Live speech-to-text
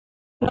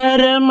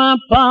పరమ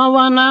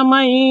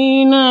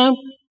పావనమైన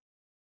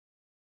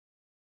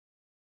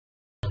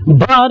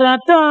భారతావనియందు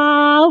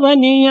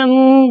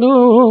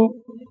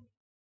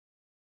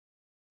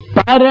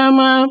పరమ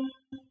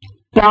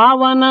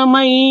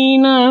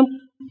పావనమైన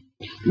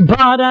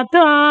భారతావనియందు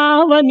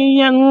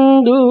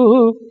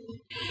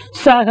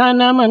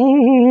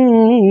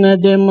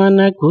సహనమన్నది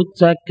మనకు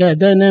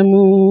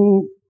చక్కదనము.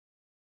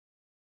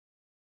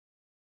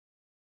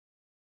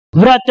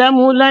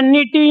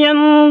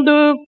 వ్రతములన్నిటియందు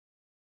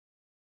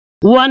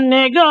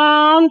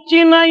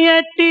వన్నెగాంచిన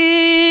ఎట్టి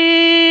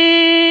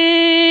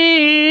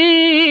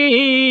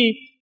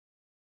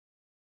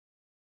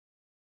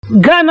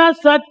ఘన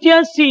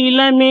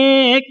సత్యశీలమే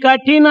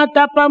కఠిన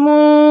తపము.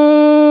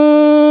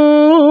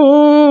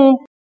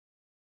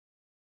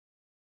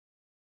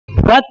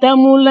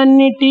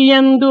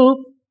 వ్రతములన్నిటియందు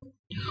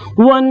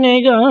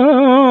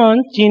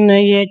వన్నెగాంచిన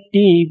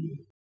ఎట్టి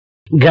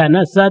ఘన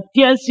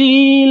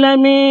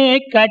సత్యశీలమే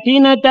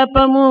కఠిన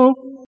తపము.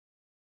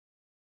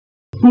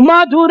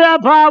 మధుర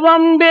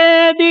భావం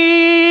వేది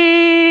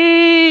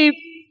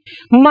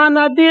మన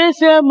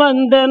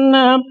దేశమందన్న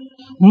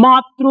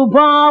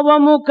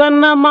మాతృభావము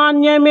కన్న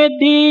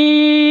మాన్యమెది.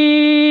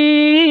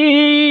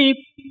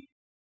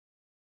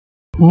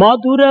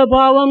 మధుర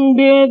భావం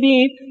వేది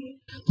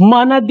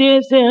మన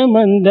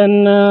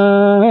దేశమందన్న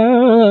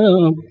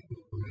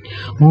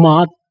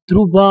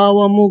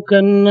మాతృభావము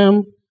కన్న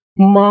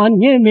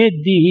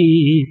మాన్యమెది.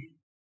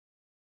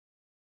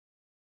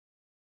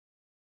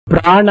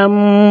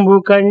 ప్రాణంబు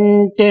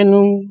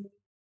కంటెను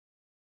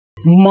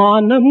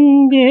మానం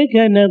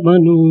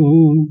వేగనమను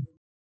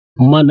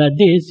మన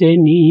దేశ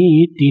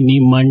నీతిని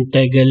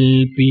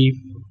మంటగల్పి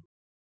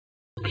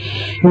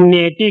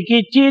నేటికి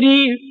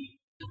చిరి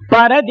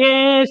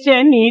పరదేశ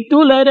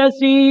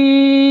నీతులరసి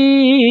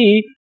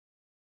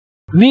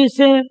విష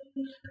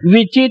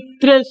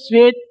విచిత్ర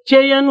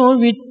స్వేచ్ఛయను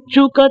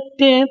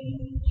విచ్చుకత్తే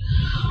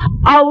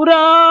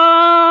ఔరా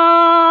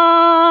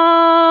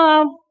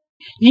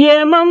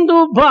ఏమందు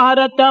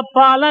భారత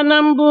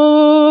పాలనంబు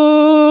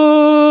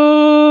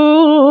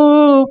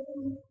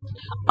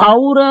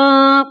ఔరా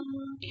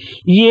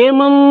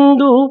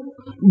ఏమందు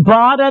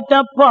భారత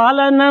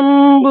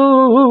పాలనంబు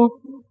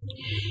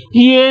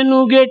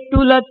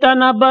ఏనుగెట్టుల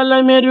తన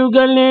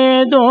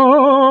బలమెరుగలేదో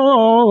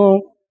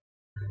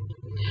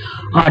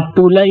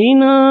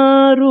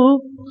అట్టులైనారు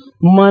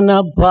మన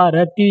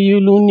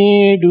భారతీయులు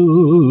నేడు.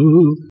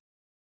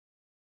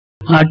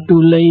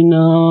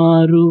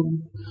 అట్టులైనారు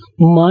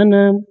మన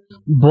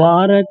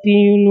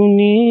భారతీయులు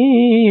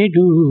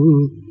నేడు.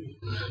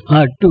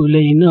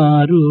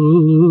 అట్టులైనారు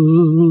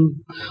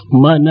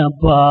మన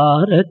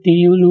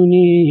భారతీయులు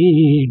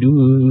నేడు.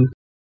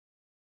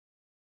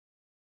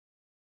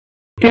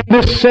 In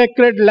this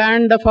sacred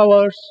land of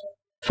ours,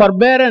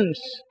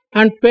 forbearance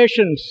and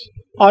patience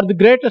are the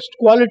greatest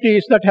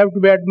qualities that have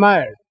to be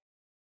admired.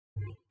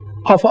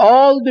 Of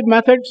all the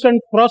methods and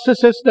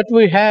processes that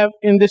we have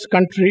in this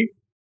country,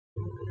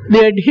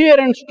 the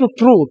adherence to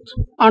truth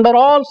under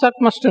all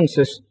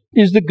circumstances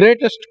is the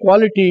greatest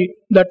quality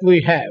that we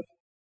have.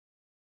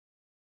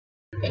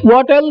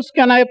 What else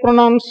can I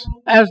pronounce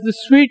as the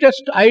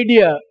sweetest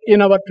idea in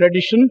our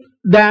tradition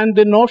than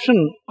the notion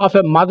of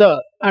a mother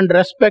and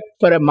respect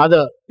for a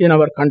mother in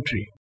our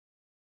country?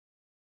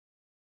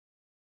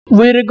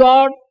 We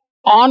regard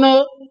honor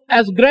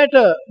as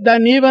greater than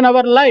even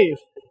our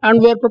life, and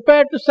we are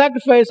prepared to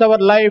sacrifice our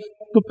life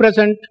to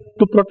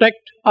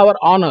protect our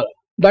honor.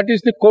 That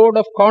is the code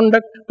of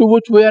conduct to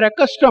which we are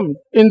accustomed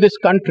in this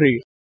country.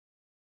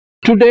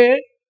 Today,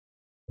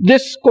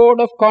 this code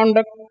of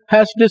conduct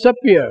has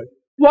disappeared.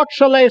 What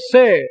shall I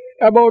say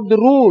about the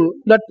rule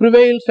that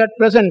prevails at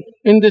present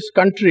in this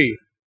country?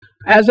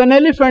 As an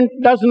elephant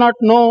does not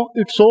know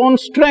its own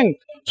strength,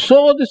 so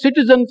the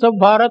citizens of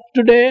Bharat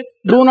today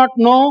do not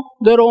know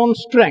their own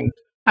strength.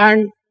 And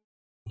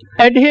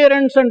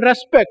adherence and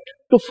respect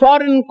to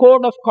foreign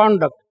code of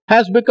conduct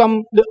has become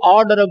the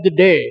order of the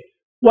day.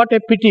 What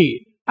a pity!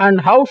 And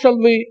how shall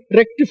we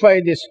rectify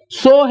this?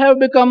 So have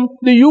become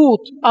the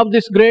youth of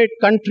this great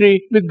country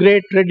with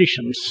great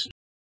traditions.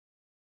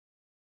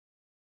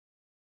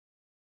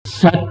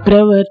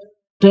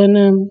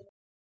 సత్ప్రవర్తనం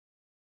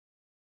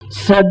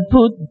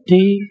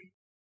సద్బుద్ధి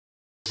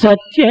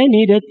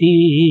సత్యనిరతి.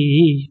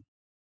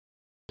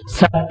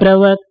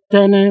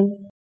 సత్ప్రవర్తనం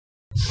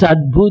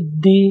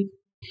సద్బుద్ధి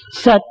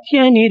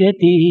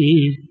సత్యనిరతి.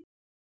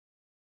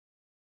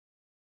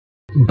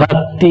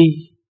 భక్తి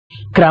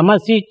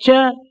క్రమశిక్ష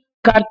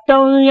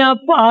కర్తవ్య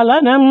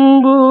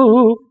పాలనంబు.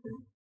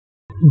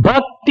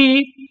 భక్తి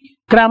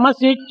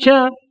క్రమశిక్ష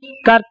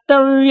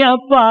కర్తవ్య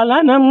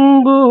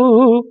పాలనంబు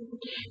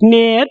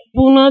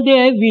నేర్పునదే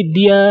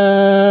విద్య.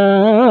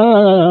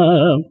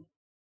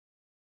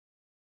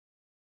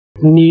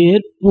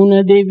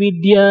 నేర్పునదే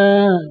విద్య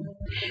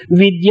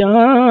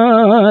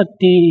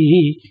విద్యార్థి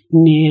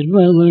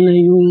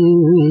నిర్వవలయు.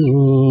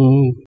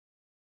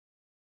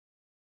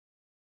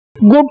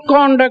 Good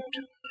conduct,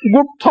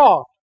 good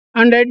thought,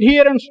 and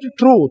adherence to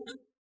truth,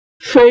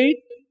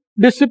 faith,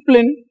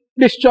 discipline,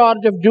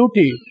 discharge of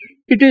duty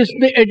It is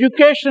the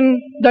education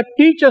that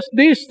teaches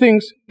these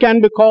things can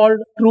be called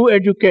true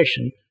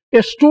education.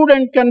 A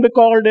student can be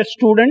called a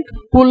student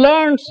who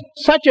learns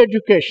such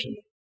education.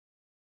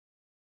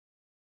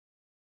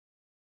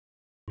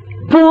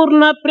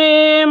 పూర్ణ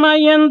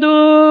ప్రేమయందు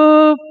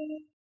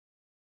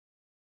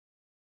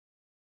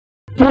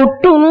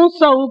పుట్టును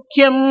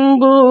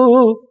సౌఖ్యంబు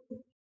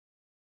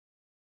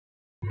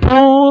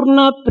పూర్ణ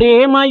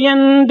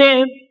ప్రేమయందే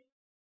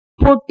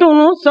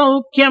పుట్టును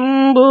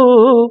సౌఖ్యంబు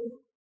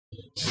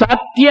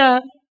సత్య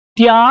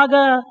త్యాగ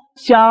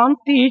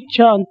శాంతి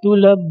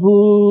శాంతులబ్బు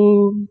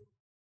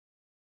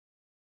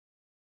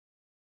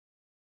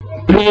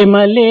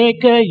ప్రేమ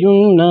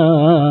లేకయున్నా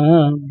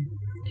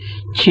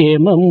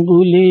క్షేమంబు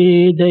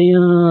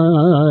లేదయా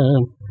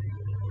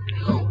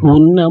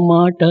ఉన్న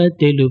మాట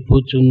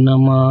తెలుపుచున్న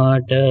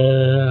మాట.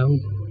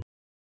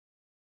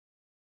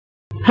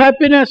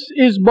 Happiness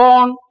is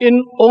born in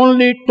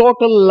only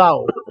total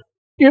love.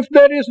 If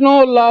there is no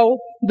love,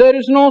 there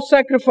is no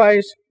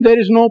sacrifice, there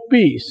is no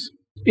peace.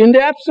 In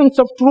the absence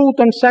of truth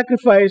and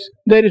sacrifice,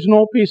 there is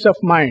no peace of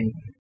mind.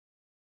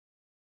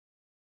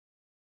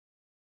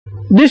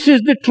 This is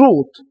the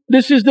truth.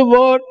 This is the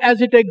word as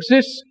it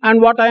exists, and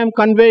what I am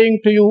conveying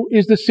to you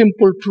is the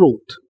simple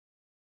truth.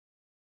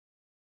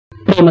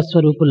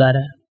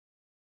 ప్రేమస్వరూపులారా,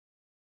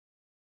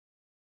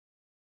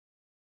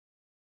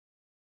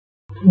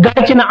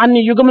 గడిచిన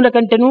అన్ని యుగముల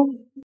కంటేను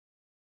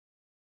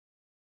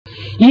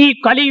ఈ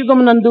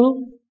కలియుగమునందు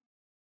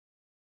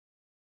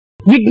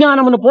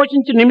విజ్ఞానమును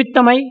పోషించు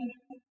నిమిత్తమై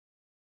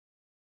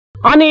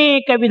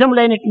అనేక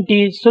విధములైనటువంటి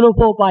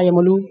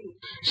సులభోపాయములు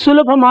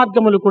సులభ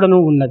మార్గములు కూడాను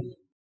ఉన్నది.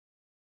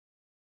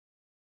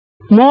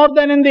 More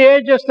than in the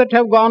ages that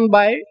have gone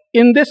by,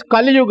 in this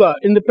Kali Yuga,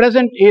 in the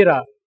present era,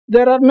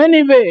 there are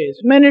many ways,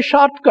 many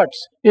shortcuts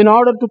in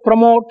order to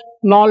promote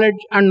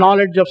knowledge and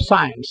knowledge of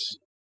science.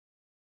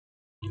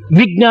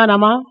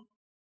 విజ్ఞానమా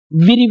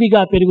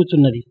విరివిగా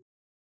పెరుగుతున్నది.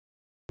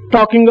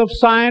 Talking of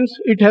science,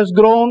 it has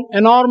grown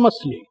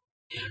enormously.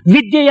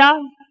 విద్యయా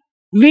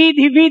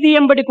వీధి వీధి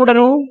ఎంబడి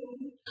కూడాను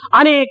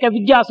అనేక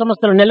విద్యా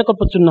సంస్థలు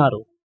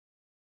నెలకొల్పుతున్నారు.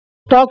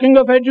 Talking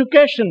of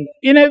education,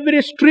 in every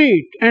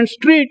street and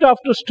street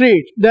after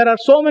street, there are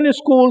so many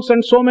schools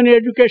and so many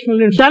educational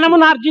institutions.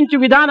 ధనమునార్జించు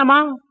విధానమా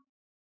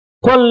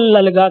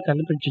కొల్లలుగా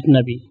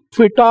కనిపించుతున్నవి. If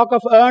we talk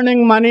of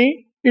earning money,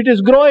 it is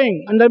growing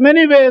and there are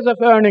many ways of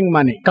earning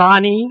money.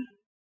 కానీ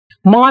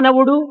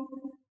మానవుడు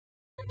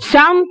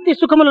శాంతి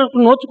సుఖములకు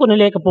నోచుకొని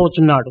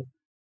లేకపోతున్నాడు.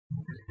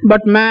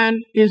 But man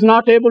is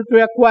not able to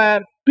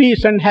acquire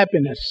peace and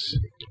happiness.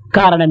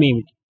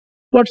 కారణమేమిటి?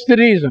 What's the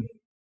reason?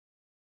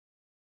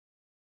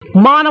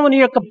 మానవుని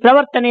యొక్క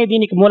ప్రవర్తనే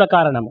దీనికి మూల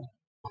కారణము.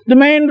 The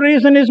main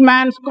reason is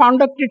man's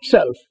conduct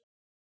itself.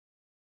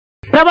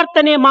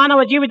 ప్రవర్తనే మానవ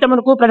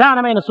జీవితమునకు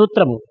ప్రధానమైన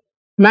సూత్రము.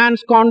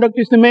 Man's conduct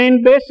is the main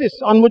basis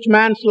on which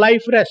man's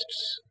life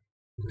rests.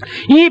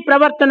 ఈ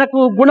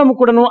ప్రవర్తనకు గుణము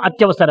కూడాను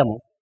అత్యవసరము.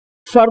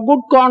 For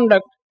good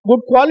conduct,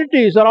 good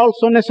qualities are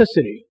also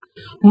necessary.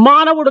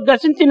 మానవుడు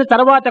గతించిన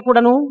తర్వాత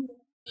కూడాను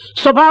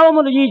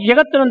స్వభావములు ఈ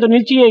జగత్తునందు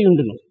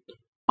నిలిచియేయుండును.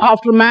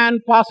 After man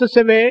passes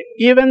away,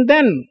 even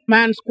then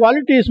man's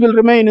qualities will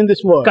remain in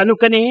this world.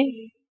 కనుకనే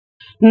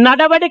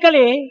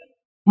నడవడికలే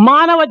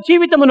మానవ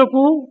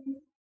జీవితమునకు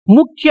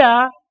ముఖ్య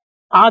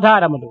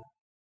ఆధారములు.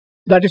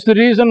 That is the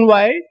reason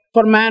why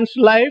for man's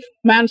life,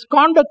 man's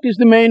conduct is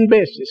the main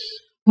basis.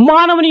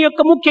 మానవుని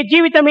యొక్క ముఖ్య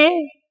జీవితమే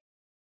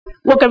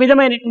ఒక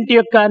విధమైనటువంటి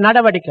యొక్క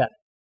నడవడిక.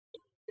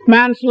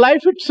 Man's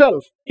life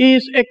itself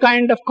is a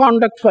kind of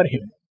conduct for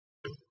him.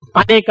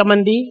 అనేక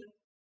మంది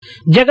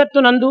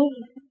జగత్తునందు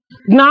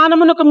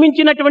జ్ఞానమునకు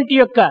మించినటువంటి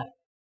యొక్క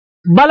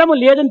బలము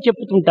లేదని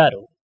చెప్పుతుంటారు.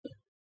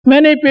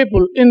 Many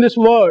people in this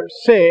world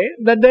say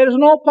that there is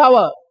no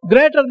power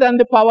greater than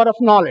the power of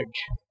knowledge.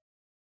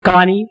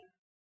 కానీ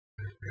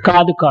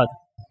కాదు కాదు,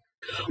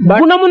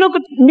 గుణమునకు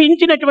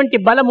మించినటువంటి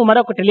బలము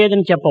మరొకటి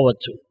లేదని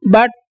చెప్పవచ్చు.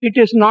 But it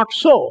is not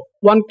so.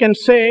 One can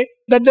say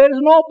that there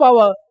is no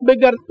power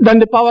bigger than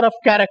the power of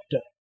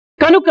character.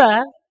 కనుక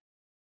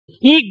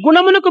ఈ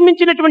గుణమునకు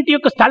మించినటువంటి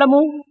యొక్క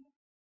స్థలము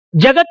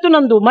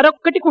జగత్తునందు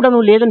మరొక్కటి కూడాను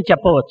లేదని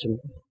చెప్పవచ్చు.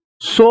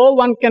 So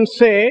one can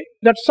say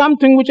that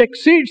something which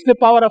exceeds the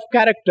power of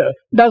character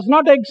does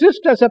not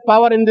exist as a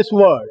power in this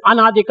world.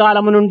 అనాది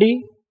కాలము నుండి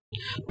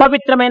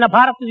పవిత్రమైన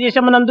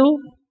భారతదేశమునందు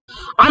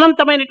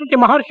అనంతమైనటువంటి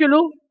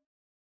మహర్షులు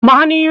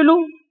మహనీయులు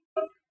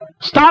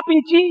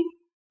స్థాపించి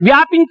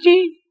వ్యాపించి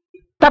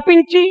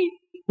తపించి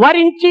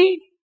వరించి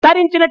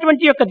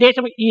తరించినటువంటి యొక్క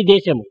దేశం ఈ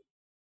దేశము.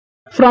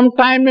 From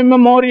time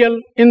immemorial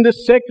in this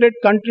sacred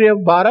country of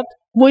Bharat,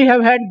 we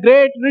have had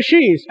great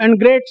rishis and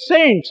great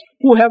saints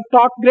who have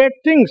taught great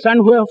things and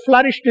who have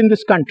flourished in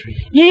this country.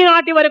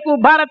 ఈనాటి వరకు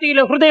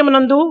భారతీయుల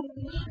హృదయమునందు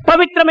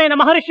పవిత్రమైన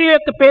మహర్షి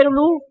యొక్క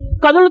పేరులు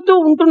కదులుతూ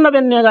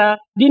ఉంటున్నవన్నగా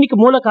దీనికి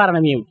మూల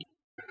కారణం ఏమిటి?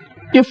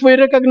 If we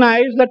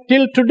recognize that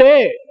till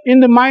today in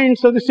the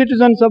minds of the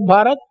citizens of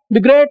Bharat,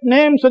 the great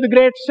names of the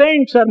great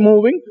saints are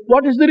moving,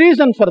 what is the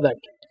reason for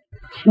that?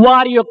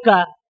 వారి యొక్క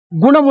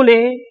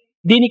గుణములే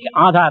దీనికి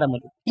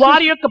ఆధారములు,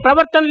 వారి యొక్క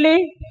ప్రవర్తనలే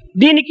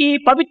దీనికి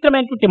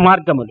పవిత్రమైనటువంటి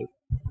మార్గములు.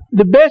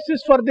 The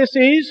basis for this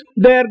is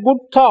their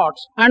good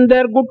thoughts and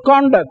their good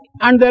conduct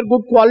and their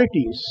good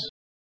qualities.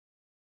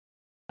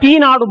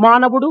 ఈనాడు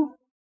మానవుడు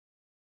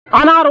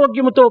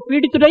అనారోగ్యముతో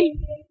పీడితుడై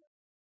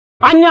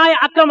అన్యాయ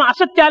అక్రమ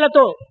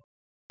అసత్యాలతో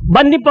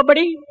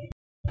బంధింపబడి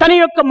తన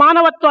యొక్క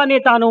మానవత్వాన్ని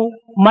తాను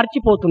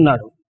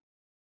మర్చిపోతున్నాడు.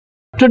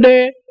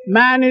 Today,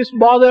 man is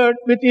bothered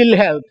with ill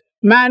health.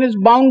 Man is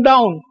bound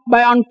down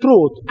by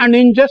untruth and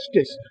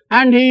injustice,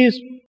 and he is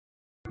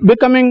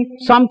becoming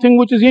something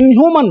which is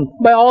inhuman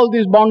by all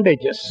these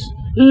bondages.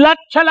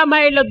 లక్షల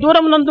మైళ్ళ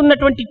దూరం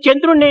నందున్నటువంటి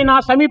చంద్రుణ్ణి నా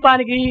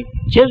సమీపానికి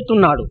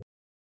చేరుతున్నాడు.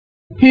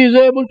 He is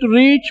able to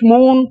reach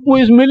moon who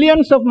is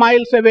millions of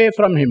miles away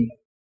from him.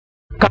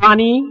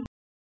 కానీ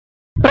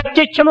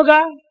ప్రత్యక్షముగా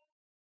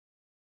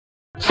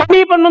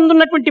సమీపం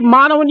నందున్నటువంటి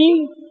మానవుని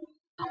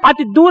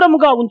అతి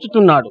దూరముగా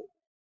ఉంచుతున్నాడు.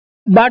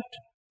 But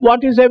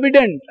what is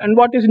evident and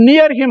what is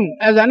near him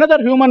as another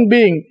human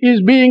being is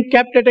being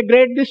kept at a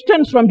great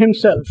distance from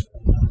himself.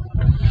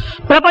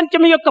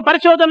 ప్రపంచం యొక్క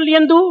పరిశోధనలు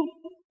యందు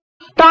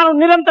తాను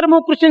నిరంతరము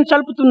కృషిని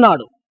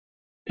సల్పుతున్నాడు.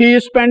 He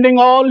is spending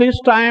all his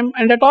time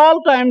and at all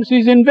times he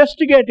is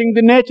investigating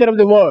the nature of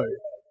the world.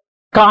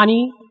 కానీ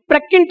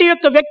ప్రక్కింటి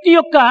యొక్క వ్యక్తి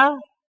యొక్క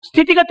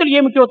స్థితిగతులు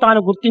ఏమిటో తాను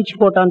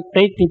గుర్తించుకోవటానికి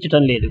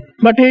ప్రయత్నించటం లేదు.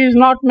 But he is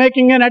not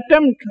making an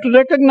attempt to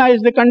recognize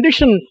the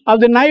condition of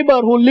the neighbor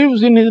who lives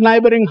in his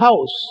neighboring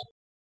house.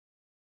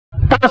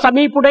 తన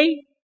సమీపుడై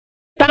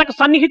తనకు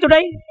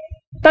సన్నిహితుడై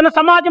తన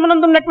సమాజం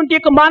నందున్నటువంటి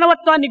యొక్క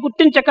మానవత్వాన్ని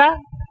గుర్తించక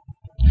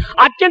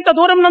అత్యంత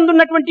దూరం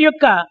నందున్నటువంటి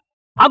యొక్క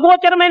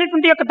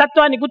అగోచరమైనటువంటి యొక్క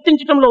తత్వాన్ని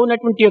గుర్తించడంలో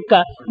ఉన్నటువంటి యొక్క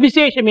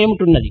విశేషం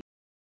ఏమిటున్నది?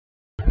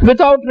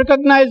 Without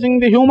recognizing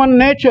the human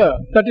nature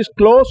that is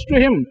close to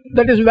him,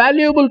 that is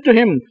valuable to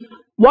him,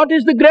 what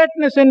is the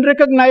greatness in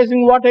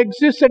recognizing what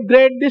exists at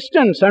great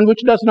distance and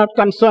which does not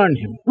concern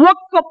him?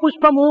 ఒక్క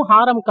పుష్పము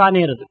హారం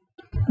కానేరదు.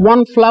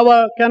 One flower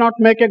cannot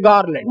make a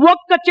garland.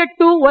 ఒక్క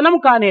చెట్టు వనం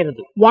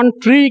కానేరదు. One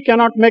tree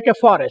cannot make a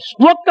forest.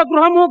 ఒక్క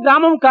గృహము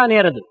గ్రామం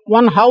కానేరదు.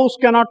 One house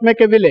cannot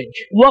make a village.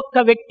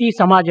 ఒక్క వ్యక్తి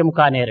సమాజం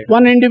కానేరదు.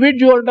 One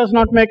individual does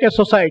not make a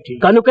society.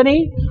 కనుకని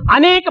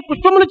అనేక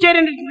పుష్పములు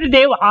చేరినటువంటి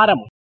దేవ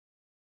హారం.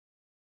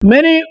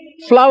 Many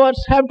flowers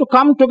have to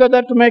come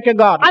together to make a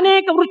garden.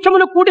 అనేక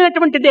వృక్షములు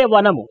కూడినటువంటిదే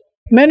వనము.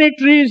 Many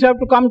trees have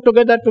to come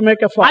together to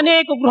make a forest.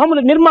 అనేక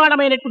గృహములు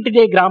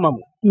నిర్మాణమైనటువంటిదే గ్రామము.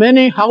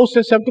 Many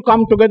houses have to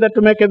come together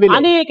to make a village.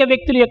 అనేక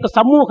వ్యక్తుల యొక్క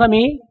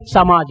సమూహమే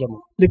సమాజము.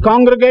 The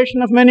congregation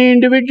of many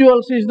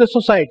individuals is the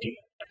society.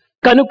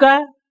 కనుక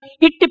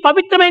ఇట్టి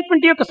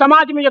పవిత్రమైనటువంటి యొక్క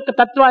సమాజం యొక్క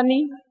తత్వాన్ని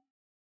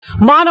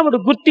మానవుడు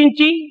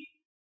గుర్తించి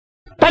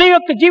తన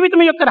యొక్క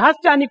జీవితం యొక్క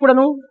రహస్యాన్ని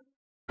కూడాను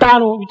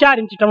తాను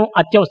విచారించటం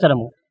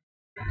అత్యవసరము.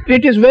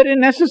 It is very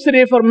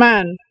necessary for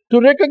man to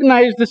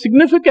recognize the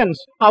significance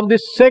of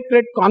this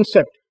sacred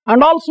concept and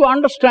also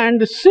understand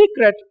the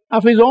secret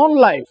of his own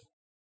life.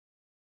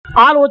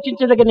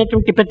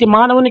 ఆలోచించదగినటువంటి ప్రతి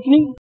మానవునికి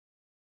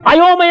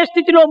అయోమయ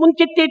స్థితిలో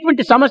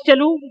ముంచెత్తేటువంటి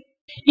సమస్యలు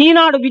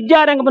ఈనాడు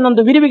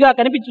విద్యారంగమునందు విరివిగా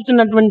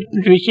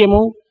కనిపించుతున్నటువంటి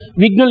విషయము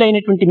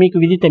విఘ్నులైనటువంటి మీకు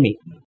విదితమే.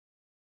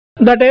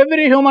 That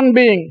every human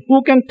being who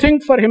can think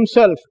for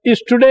himself is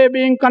today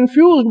being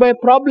confused by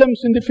problems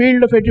in the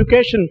field of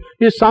education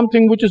is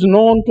something which is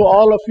known to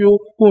all of you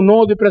who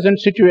know the present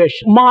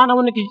situation.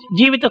 మానవునికి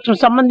జీవితకు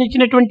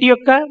సంబంధించినటువంటి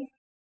యొక్క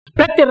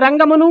ప్రతి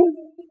రంగమును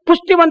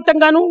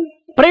పుష్టివంతంగాను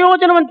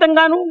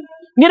ప్రయోజనవంతంగాను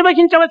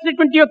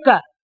నిర్వహించవలసినటువంటి యొక్క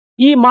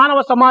ఈ మానవ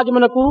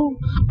సమాజమునకు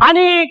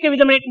అనేక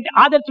విధమైనటువంటి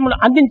ఆదర్శములు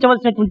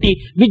అందించవలసినటువంటి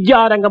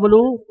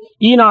విద్యారంగములు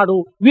ఈనాడు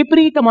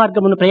విపరీత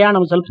మార్గమును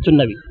ప్రయాణం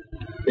సల్పుతున్నవి.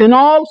 In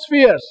all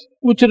spheres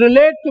which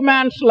relate to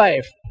man's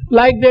life,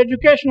 like the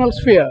educational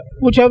sphere,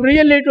 which have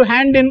really to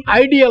hand in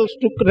ideals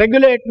to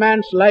regulate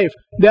man's life,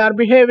 they are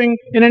behaving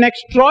in an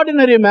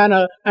extraordinary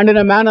manner and in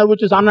a manner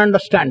which is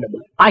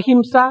ununderstandable.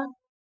 అహింస,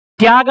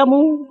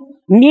 త్యాగము,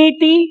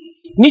 నీతి,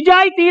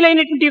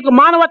 నిజాయితీలైనటువంటి యొక్క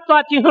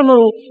మానవత్వ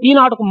చిహ్నములు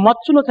ఈనాడుకు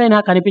మచ్చునకైనా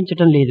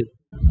కనిపించటం లేదు.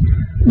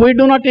 We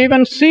do not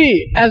even see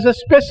as a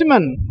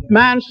specimen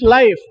man's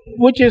life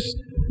which is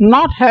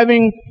not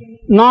having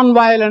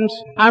non-violence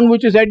and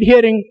which is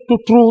adhering to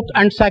truth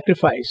and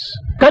sacrifice.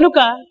 కనుక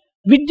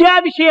విద్యా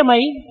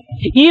విషయమై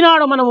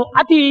ఈనాడు మనము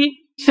అతి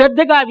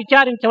శ్రద్ధగా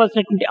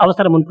విచారించవలసినటువంటి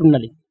అవసరం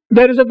ఉంటున్నది.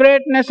 There is a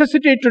great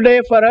necessity today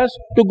for us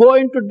to go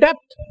into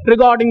depth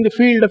regarding the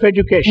field of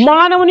education.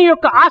 మానవుని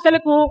యొక్క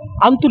ఆశలకు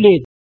అంతు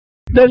లేదు.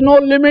 There is no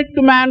limit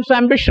to man's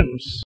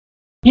ambitions.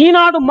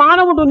 ఈనాడు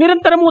మానవుడు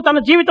నిరంతరము తన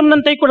జీవితం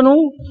నంతా కూడాను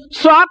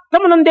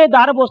స్వార్థమునందే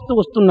దారబోస్తూ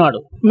వస్తున్నాడు.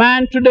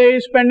 Man today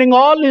is spending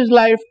all his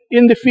life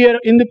in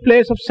the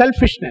place of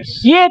selfishness.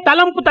 ఏ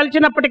తలంపు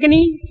తలచినప్పటికీ,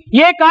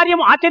 ఏ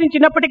కార్యం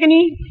ఆచరించినప్పటికీ,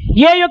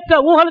 ఏ యొక్క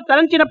ఊహలు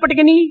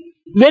తలంచినప్పటికీ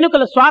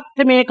వెనుకల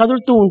స్వార్థమే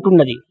కదులుతూ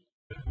ఉంటున్నది.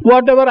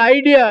 Whatever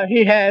idea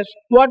he has,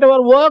 whatever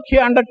work he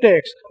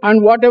undertakes, and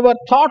whatever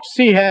thoughts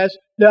he has,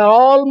 they are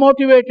all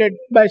motivated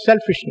by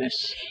selfishness.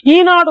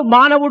 ఈనాడు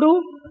మానవుడు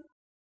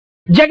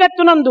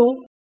జగత్తునందు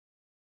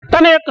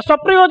తన యొక్క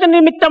స్వప్రయోజన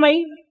నిమిత్తమై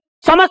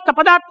సమస్త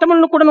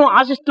పదార్థములను కూడా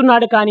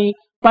ఆశిస్తున్నాడు. కానీ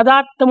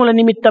పదార్థముల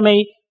నిమిత్తమై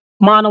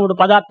మానవుడు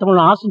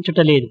పదార్థములను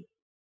ఆశించుటలేదు.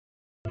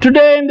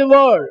 Today in the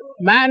world,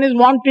 man is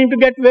wanting to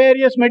get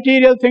various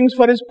material things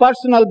for his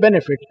personal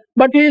benefit,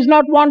 but he is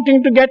not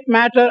wanting to get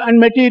matter and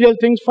material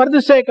things for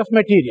the sake of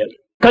material.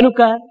 కనుక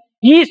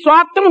ఈ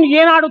స్వార్థమును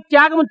ఏనాడు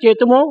త్యాగం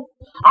చేతుమో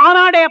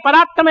ఆనాడే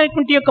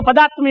పరార్థమైనటువంటి యొక్క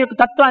పదార్థం యొక్క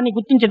తత్వాన్ని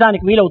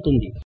గుర్తించడానికి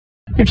వీలవుతుంది.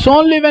 It's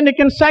only when he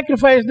can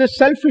sacrifice this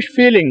selfish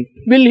feeling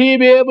will he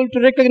be able to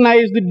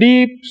recognize the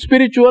deep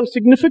spiritual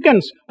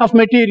significance of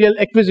material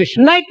acquisition.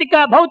 నైతిక,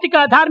 భౌతిక,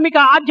 ధార్మిక,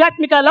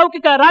 ఆధ్యాత్మిక,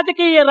 లౌకిక,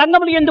 రాజకీయ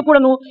రంగములు యందు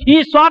కూడాను ఈ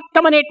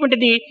స్వార్థం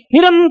అనేటువంటిది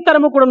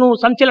నిరంతరము కూడాను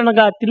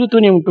సంచలనంగా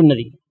తిరుగుతూనే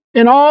ఉంటున్నది.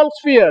 In all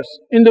spheres,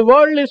 in the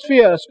worldly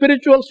sphere,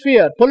 spiritual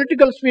sphere,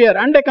 political sphere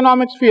and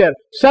economic sphere,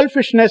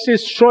 selfishness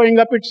is showing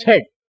up its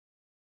head.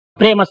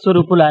 ప్రేమ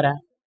స్వరూపులారా,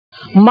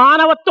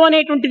 మానవత్వం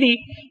అనేటువంటిది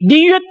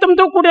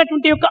దివ్యత్వంతో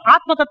కూడినటువంటి యొక్క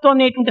ఆత్మతత్వం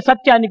అనేటువంటి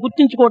సత్యాన్ని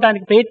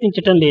గుర్తించుకోవడానికి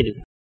ప్రయత్నించటం లేదు.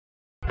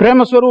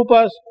 Prema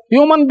Swarupas,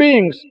 human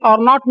beings are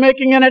not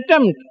making an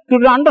attempt to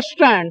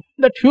understand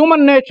that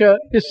human nature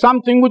is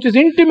something which is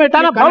intimately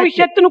తన connected.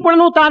 భవిష్యత్తును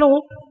కూడాను తాను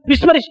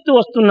విస్మరిస్తూ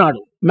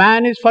వస్తున్నాడు.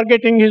 Man is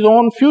forgetting his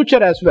own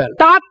future as well.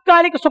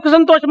 తాత్కాలిక సుఖ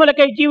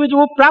సంతోషములకై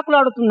జీవితము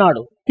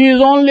ప్రాకులాడుతున్నాడు. He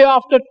is only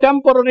after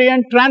temporary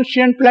and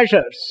transient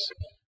pleasures.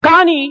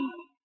 కానీ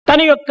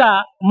తన యొక్క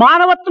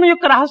మానవత్వం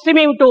యొక్క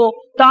రహస్యమేమిటో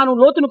తాను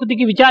లోతునకు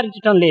దిగి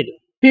విచారించటం లేదు.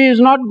 He is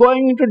not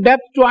going into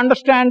depth to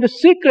understand the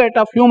secret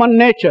of human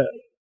nature.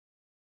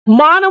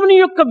 మానవుని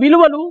యొక్క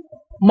విలువలు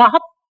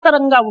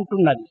మహత్తరంగా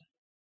ఉంటున్నది.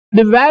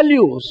 The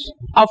values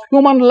of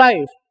human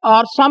life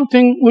are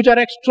something which are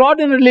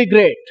extraordinarily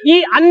great. ఈ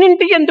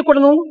అన్నింటి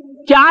ఎందుకును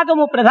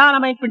త్యాగము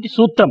ప్రధానమైనటువంటి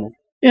సూత్రము.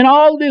 In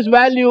all these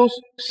values,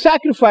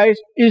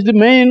 sacrifice is the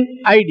main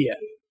idea.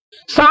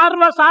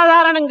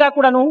 సర్వసాధారణంగా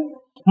కూడాను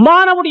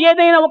మానవుడు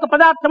ఏదైనా ఒక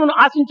పదార్థమును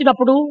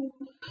ఆశించినప్పుడు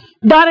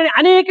దానిని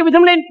అనేక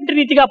విధములైన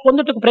రీతిగా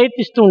పొందుటకు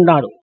ప్రయత్నిస్తూ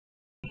ఉన్నాడు.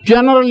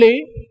 Generally,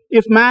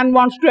 if man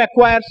wants to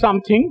acquire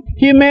something,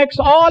 he makes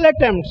all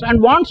attempts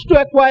and wants to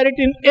acquire it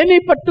in any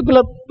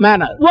particular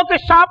manner. ఒక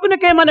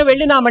షాపునకే మనం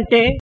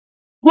వెళ్ళినామంటే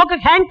ఒక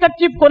హ్యాండ్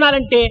కర్చీఫ్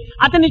కొనాలంటే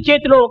అతని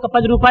చేతిలో ఒక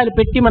 10 రూపాయలు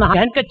పెట్టి మన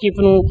హ్యాండ్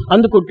కర్చీఫ్ ను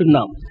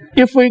అందుకుంటున్నాం.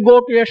 If we go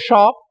to a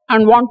shop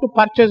and want to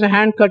purchase a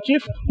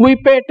handkerchief, we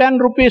pay 10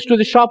 rupees to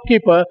the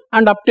shopkeeper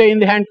and obtain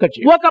the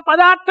handkerchief. ఒక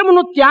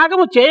పదార్థమును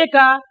త్యాగము చేయక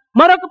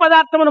మరొక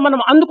పదార్థమును మనం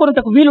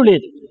అందుకొనుటకు వీలు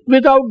లేదు.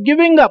 Without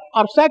giving up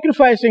or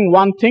sacrificing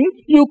one thing,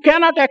 you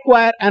cannot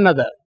acquire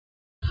another.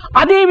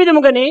 అదే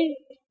విధముగానే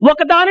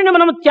ఒక దానిని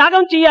మనం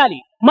త్యాగం చేయాలి,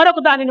 మరొక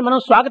దానిని మనం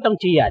స్వాగతం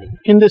చేయాలి.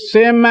 In the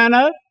same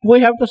manner, we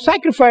have to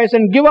sacrifice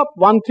and give up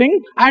one thing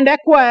and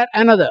acquire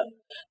another.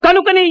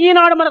 కనుకనే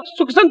ఈనాడు మనకు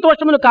సుఖ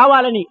సంతోషములు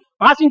కావాలని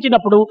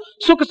ఆశించినప్పుడు,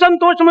 సుఖ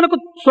సంతోషములకు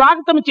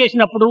స్వాగతం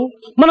చేసినప్పుడు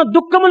మన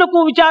దుఃఖములకు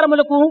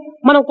విచారములకు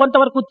మనం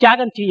కొంతవరకు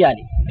త్యాగం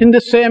చేయాలి. In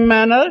the same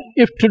manner,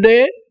 if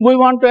today we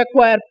want to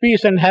acquire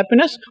peace and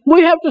happiness, we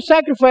have to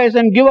sacrifice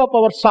and give up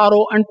our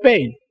sorrow and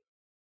pain.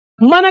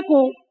 మనకు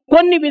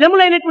కొన్ని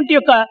విధములైనటువంటి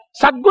యొక్క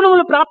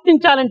సద్గుణములు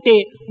ప్రాప్తించాలంటే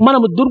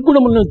మనము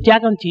దుర్గుణములను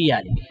త్యాగం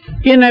చేయాలి.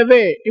 In a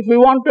way, if we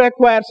want to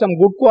acquire some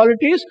good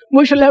qualities,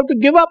 we shall have to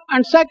give up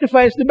and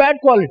sacrifice the bad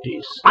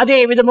qualities. అదే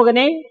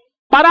విధముగానే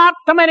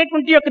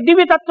పరార్థమైనటువంటి యొక్క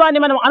దివ్యతత్వాన్ని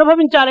మనం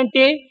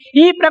అనుభవించాలంటే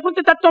ఈ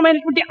ప్రకృతి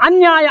తత్వమైనటువంటి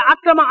అన్యాయ,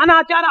 అక్రమ,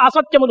 అనాచార,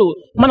 అసత్యములు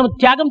మనం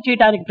త్యాగం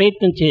చేయడానికి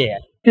ప్రయత్నం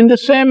చేయాలి. In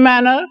the same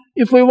manner,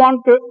 if we want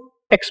to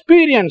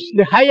experience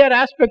the higher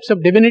aspects of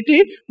divinity,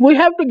 we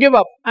have to give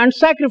up and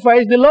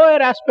sacrifice the lower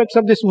aspects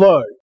of this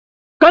world.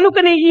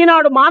 కనుకనే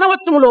ఈనాడు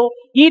మానవత్వములో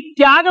ఈ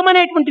త్యాగం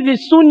అనేటువంటిది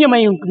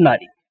శూన్యమై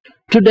ఉంటున్నది.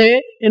 Today,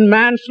 in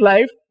man's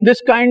life, this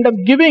kind of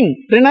giving,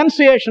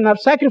 renunciation or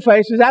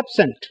sacrifice is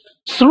absent.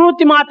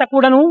 శృతి మాత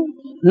కూడాను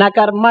న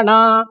కర్మణ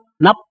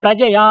న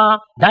ప్రజయా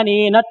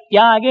ధనేన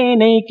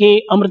త్యాగేనైకే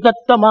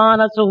అమృతత్వ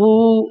మానసు.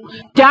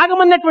 త్యాగం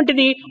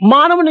అన్నటువంటిది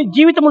మానవుని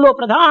జీవితంలో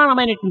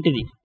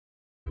ప్రధానమైనటువంటిది.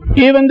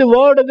 Even the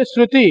word of the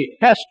Shruti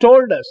has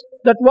told us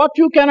that what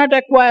you cannot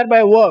acquire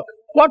by work,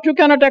 what you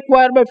cannot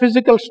acquire by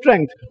physical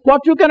strength,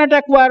 what you cannot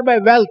acquire by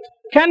wealth,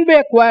 can be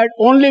acquired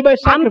only by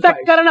sacrifice.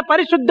 అంతఃకరణ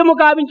పరిశుద్ధము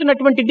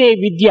గావించినటువంటిదే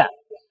విద్య.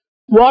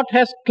 What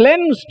has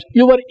cleansed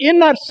your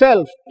inner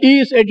self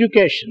is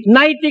education.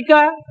 నైతిక,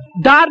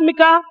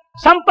 ధార్మిక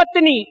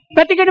సంపత్తిని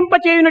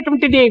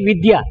ప్రతిఘటింపచేయునటువంటిదే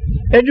విద్య.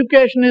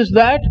 Education is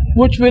that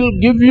which will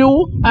give you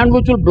and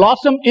which will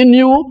blossom in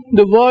you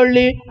the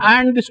worldly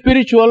and the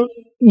spiritual.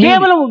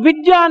 కేవలం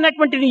విద్య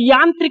అన్నటువంటిది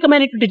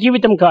యాంత్రికమైనటువంటి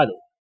జీవితం కాదు.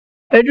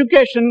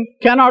 Education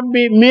cannot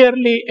be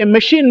merely a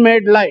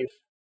machine-made life.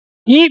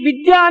 ఈ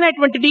విద్య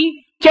అనేటువంటిది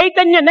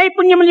చైతన్య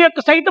నైపుణ్యముల యొక్క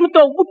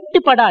సైతంతో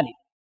ఉట్టిపడాలి.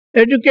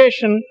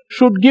 Education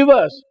should give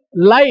us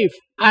life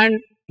and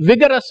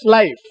vigorous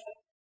life.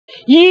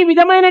 ఈ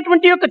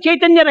విధమైనటువంటి యొక్క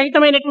చైతన్య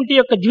రహితమైనటువంటి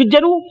యొక్క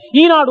విద్యలు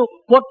ఈనాడు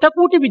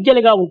పొట్టకూటి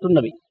విద్యలుగా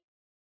ఉంటున్నవి.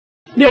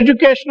 The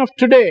education of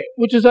today,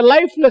 which is a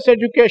lifeless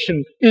education,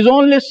 is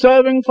only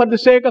serving for the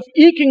sake of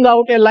eking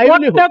out a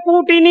livelihood.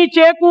 పొట్టకూటిని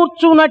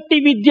చేకూర్చునట్టి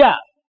Vidya,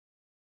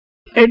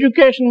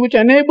 education which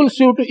enables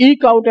you to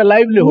eke out a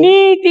livelihood.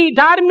 నీతి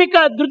ధార్మిక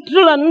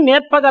దృష్టులను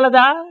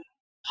నేర్పగలదా?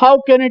 How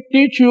can it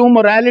teach you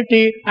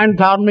morality and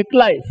dharmic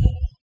life?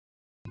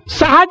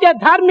 సహజ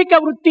ధార్మిక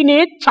వృత్తిని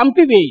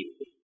చంపివేయు.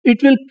 it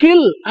will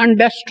kill and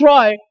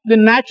destroy the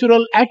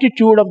natural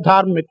attitude of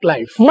dharmic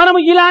life. మనము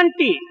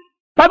ఇలాంటి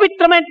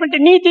పవిత్రమైనటువంటి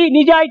నీతి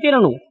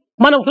నిజాయితీలను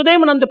మనం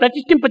హృదయమునందు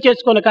ప్రతిష్ఠింప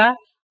చేసుకొనక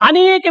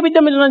అనేక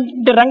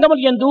విధమైనటువంటి రంగముల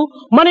యందు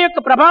మన యొక్క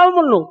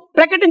ప్రభావములను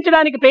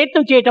ప్రకటించడానికి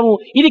ప్రయత్నం చేయటము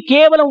ఇది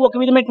కేవలం ఒక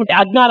విధమైనటువంటి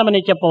అజ్ఞానం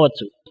అనే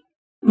చెప్పవచ్చు.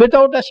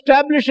 Without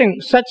establishing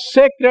such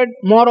sacred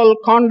moral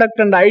conduct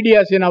and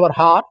ideas in our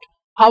heart,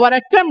 our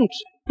attempts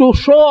to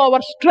show our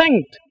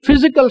strength,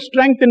 physical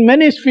strength in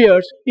many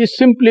spheres is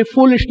simply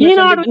foolishness.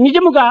 ఈనాడు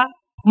నిజముగా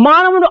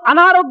మానవుడు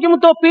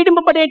అనారోగ్యంతో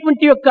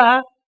పీడింపబడేటువంటి యొక్క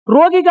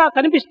రోగిగా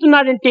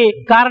కనిపిస్తున్నాడంటే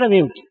కారణం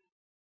ఏమిటి?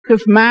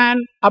 If man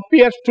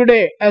appears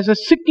today as a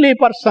sickly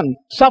person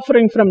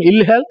suffering from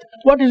ill health,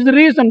 what is the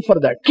reason for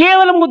that?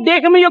 కేవలం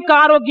దేహం యొక్క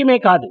ఆరోగ్యమే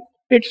కాదు,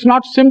 It's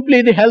not simply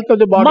the health of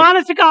the body.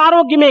 మానసిక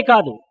ఆరోగ్యమే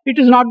కాదు, It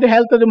is not the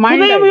health of the mind.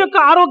 హృదయం యొక్క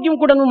ఆరోగ్యం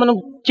కూడా మనం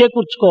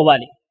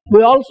చేకూర్చుకోవాలి.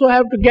 We also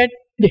have to get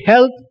the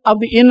health of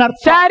the inner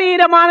thought.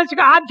 శారీర మానసిక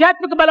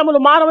ఆధ్యాత్మిక బలములు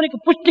మానవునికి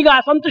పుష్టిగా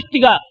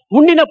సంతుష్టిగా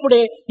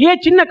ఉండినప్పుడే ఏ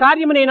చిన్న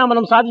కార్యమునైనా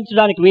మనం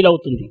సాధించడానికి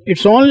వీలవుతుంది.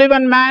 It's only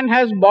when man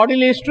has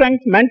bodily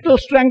strength, mental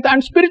strength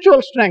and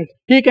spiritual strength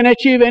he can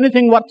achieve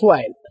anything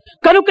worthwhile.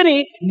 కనుకని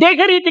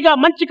దేహరీతిగా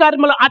మంచి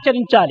కార్యములు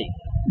ఆచరించాలి.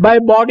 By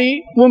body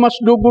we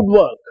must do good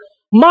work.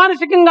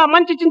 మానసికంగా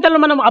మంచి చింతనలు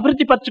మనం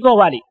అభివృద్ధి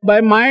పరచుకోవాలి. By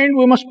mind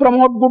we must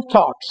promote good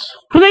thoughts.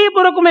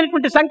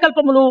 హృదయపూర్వకమైనటువంటి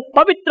సంకల్పములు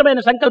పవిత్రమైన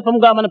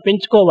సంకల్పముగా మనం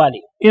పెంచుకోవాలి.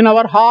 In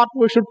our heart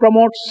we should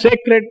promote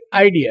sacred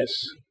ideas.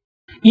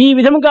 ఈ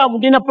విధముగా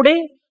ఉండినప్పుడే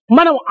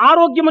మనం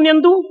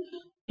ఆరోగ్యమునందు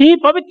ఈ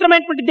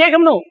పవిత్రమైనటువంటి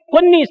దేహమును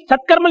కొన్ని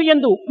సత్కర్మల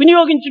యందు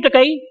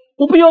వినియోగించుటకై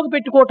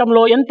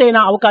ఉపయోగపెట్టుకోవటంలో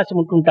ఎంతైనా అవకాశం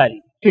ఉంటుంటాది.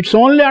 It's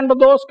only under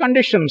those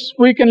conditions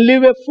we can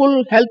live a full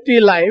healthy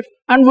life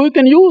and we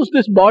can use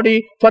this body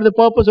for the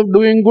purpose of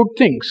doing good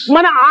things.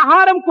 మన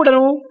ఆహారం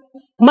కూడాను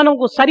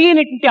మనకు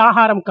సరైనటువంటి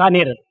ఆహారం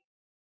కానేరదు.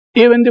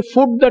 Even the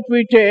food that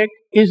we take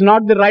is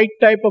not the right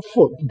type of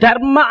food.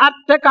 ధర్మ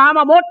అర్థ కామ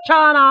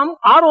మోక్షానాం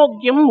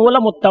ఆరోగ్యం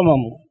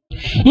మూలముత్తమం.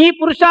 ఈ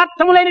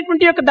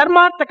పురుషార్థములైనటువంటి యొక్క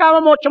ధర్మార్థ కామ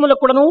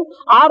మోక్షములకు కూడాను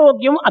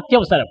ఆరోగ్యం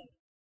అత్యవసరం.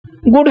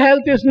 Good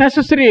health is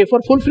necessary for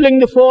fulfilling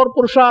the four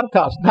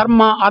purusharthas,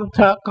 dharma,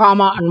 artha,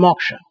 kama and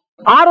moksha.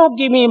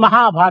 ఆరోగ్యమే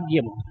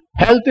మహాభాగ్యము.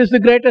 Health is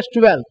the greatest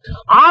wealth.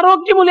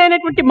 ఆరోగ్యము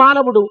లేనటువంటి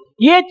మానవుడు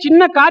ఏ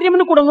చిన్న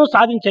కార్యమును కూడాను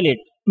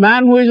సాధించలేడు.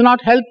 Man who is not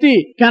healthy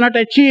cannot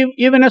achieve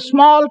even a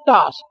small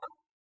task.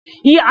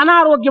 ఈ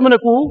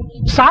అనారోగ్యమునకు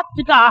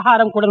సాత్విక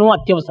ఆహారం కూడాను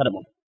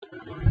అత్యవసరము.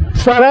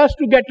 For us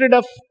to get rid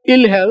of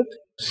ill health,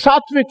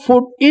 sattvic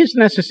food is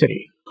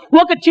necessary.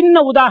 ఒక చిన్న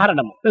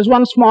ఉదాహరణము. There's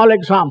one small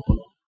example.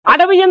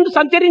 అడవి యందు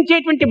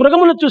సంచరించేటువంటి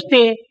మృగములను చూస్తే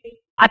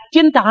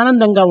అత్యంత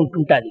ఆనందంగా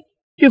ఉంటుంటాది.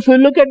 If we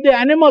look at the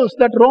animals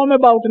that roam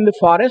about in the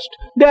forest,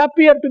 they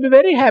appear to be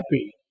very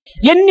happy.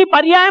 ఎన్ని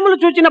పర్యాయములు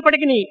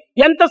చూచినప్పటికీ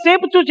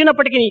ఎంతసేపు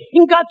చూచినప్పటికీ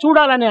ఇంకా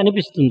చూడాలని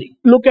అనిపిస్తుంది.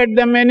 Look at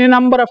them any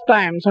number of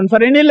times and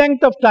for any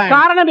length of time.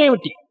 కారణం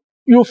ఏమిటి?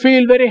 You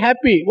feel very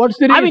happy. What's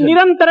the అవి reason?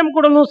 నిరంతరం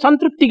కూడాను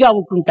సంతృప్తిగా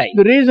ఉంటుంటాయి.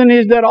 The reason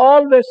is they're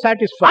always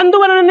satisfied.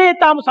 అందువలననే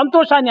తాము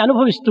సంతోషాన్ని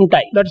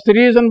అనుభవిస్తుంటాయి. That's the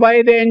reason why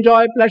they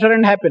enjoy pleasure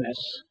and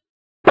happiness.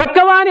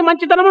 పక్కవాని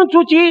మంచితనమును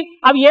చూచి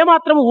అవి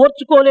ఏమాత్రము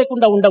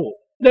ఓర్చుకోలేకుండా ఉండవు.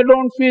 They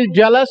don't feel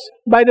jealous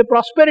by the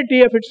prosperity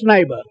of its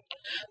neighbor.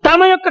 తమ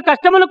యొక్క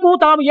కష్టములకు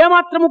తాము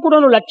ఏమాత్రము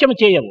కూడాను లక్ష్యం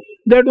చేయవు.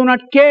 They do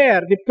not care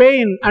the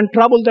pain and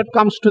trouble that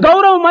comes to them.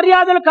 గౌరవ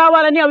మర్యాదలు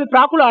కావాలని అవి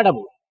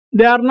ప్రాకులాడవు.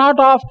 They are not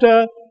after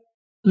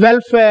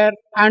welfare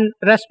and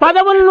respect.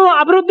 పదవులను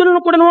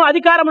అభివృద్ధులను కూడాను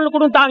అధికారములను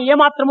కూడా తాను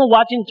ఏమాత్రము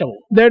వాచించవు.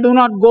 They do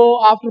not go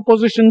after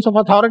positions of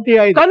authority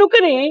either.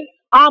 కనుకనే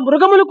ఆ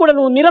మృగములు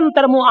కూడాను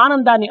నిరంతరము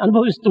ఆనందాన్ని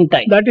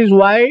అనుభవిస్తుంటాయి. That is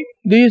why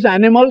these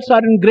animals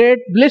are in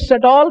great bliss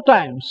at all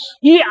times.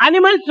 ఈ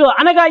అనిమల్స్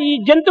అనగా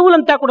ఈ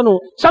జంతువులంతా కూడాను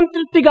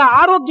సంతృప్తిగా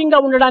ఆరోగ్యంగా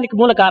ఉండడానికి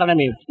మూల కారణం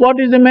ఏమిటి? What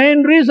is the main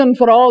reason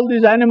for all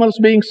these animals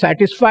being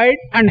satisfied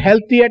and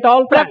healthy at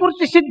all times?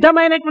 ప్రకృతి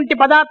సిద్ధమైనటువంటి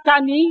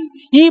పదార్థాన్ని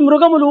ఈ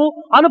మృగములు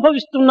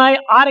అనుభవిస్తున్నాయి,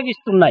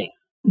 ఆరగిస్తున్నాయి.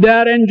 They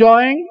are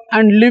enjoying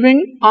and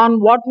living on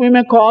what we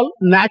may call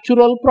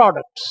natural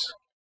products.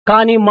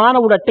 కానీ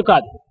మానవుడు అట్టు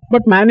కాదు.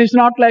 But man is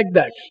not like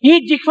that.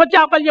 ఈ జిహ్వ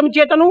చాపల్యం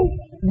చేతను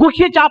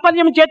గుహ్య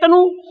చాపల్యం చేతను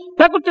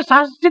ప్రకృతి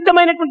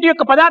సహసిద్ధమైనటువంటి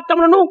యొక్క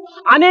పదార్థములను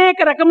అనేక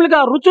రకములుగా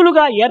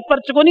రుచులుగా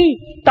ఏర్పరచుకొని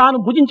తాను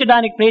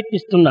భుజించడానికి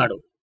ప్రయత్నిస్తున్నాడు.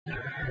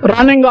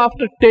 Running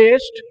after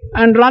taste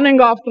and running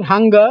after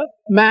hunger,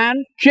 man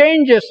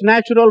changes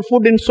natural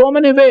food in so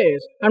many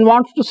ways and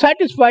wants to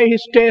satisfy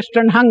his taste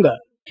and hunger.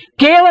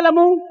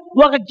 కేవలము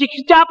ఒక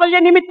జిహ్వ చాపల్య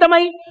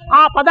నిమిత్తమై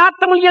ఆ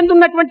పదార్థములు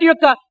యందున్నటువంటి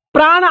యొక్క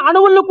ప్రాణ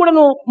అణువులను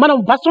కూడాను మనం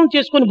భస్మం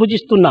చేసుకొని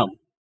భుజిస్తున్నాం.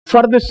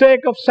 For the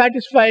sake of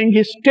satisfying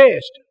his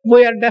taste, we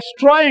are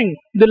destroying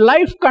the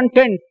life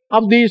content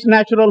of these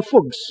natural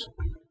foods.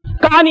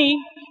 కానీ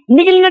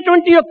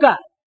మిగిలినటువంటి యొక్క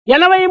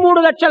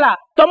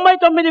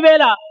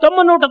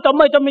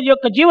 83,99,999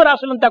 యొక్క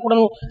జీవరాశులంతా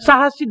కూడాను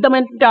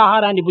సహసిద్ధమైనటువంటి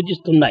ఆహారాన్ని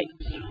భుజిస్తున్నాయి.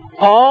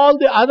 All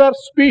the other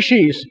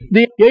species,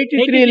 the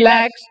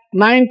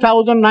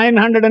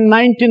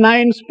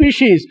 83,09,999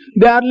 species,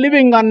 they are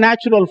living on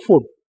natural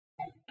food.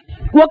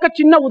 ఒక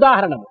చిన్న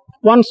ఉదాహరణ.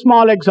 One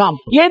small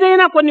example.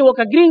 ఏదైనా కొన్ని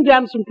ఒక గ్రీన్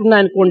గ్రామ్స్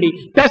ఉంటున్నాయి అనుకోండి,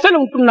 పెసలు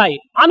ఉంటున్నాయి,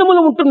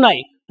 అనుములు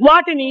ఉంటున్నాయి.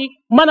 వాటిని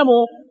మనము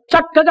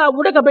చక్కగా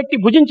ఉడకబెట్టి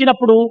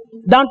భుజించినప్పుడు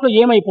దాంట్లో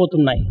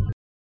ఏమైపోతున్నాయి?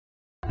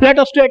 Let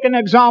us take an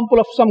example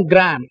of some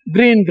gram,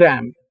 green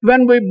gram.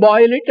 When we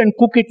boil it and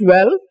cook it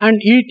well and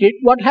eat it,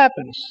 what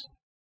happens?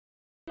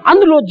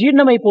 అందులో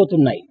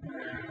జీర్ణమైపోతున్నాయి.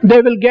 They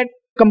will get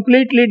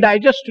completely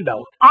digested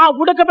out. ఆ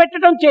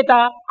ఉడకబెట్టడం చేత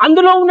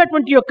అందులో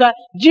ఉన్నటువంటి యొక్క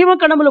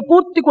జీవకణములు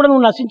పూర్తి కూడా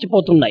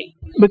నశించిపోతున్నాయి.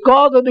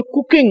 Because of the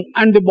cooking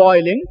and the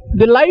boiling,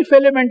 the life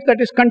element that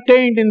is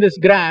contained in this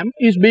gram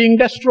is being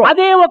destroyed.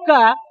 అదే ఒక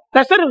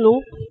పెసరులు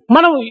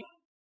మనం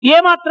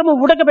ఏమాత్రము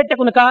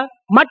ఉడకబెట్టకునక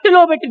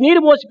మట్టిలో పెట్టి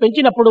నీరు పోసి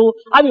పెంచినప్పుడు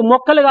అవి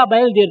మొక్కలుగా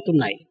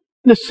బయలుదేరుతున్నాయి.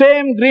 The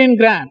same green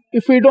gram,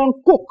 if we don't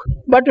cook,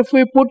 but if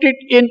we put it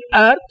in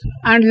earth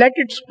and let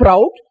it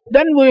sprout,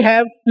 then we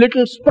have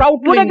little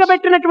sproutlings.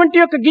 ఉడకబెట్టినటువంటి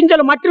యొక్క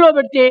గింజలు మట్టిలో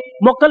పెడితే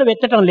మొక్కలు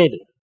వెచ్చటం లేదు.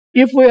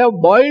 If we have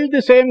boiled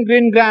the same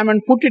green gram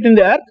and put it in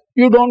the earth,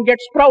 you don't get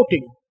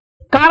sprouting.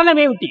 కారణం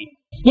ఏమిటి?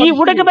 ఈ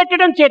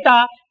ఉడకబెట్టడం చేత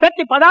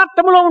ప్రతి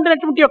పదార్థములో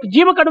ఉండినటువంటి యొక్క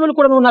జీవకణములు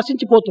కూడా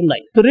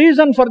నశించిపోతున్నాయి. The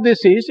reason for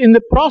this is, in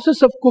the process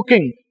of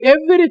cooking,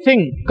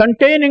 everything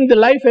containing the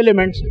life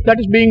elements that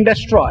is being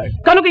destroyed.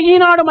 కనుక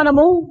ఈనాడు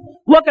మనము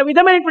ఒక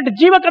విధమైనటువంటి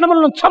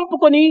జీవకణములను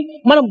చంపుకొని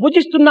మనం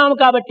భుజిస్తున్నాము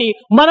కాబట్టి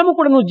మనము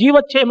కూడా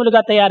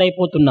జీవోచ్ఛేములుగా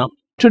తయారైపోతున్నాం.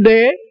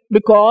 Today,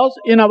 because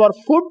in our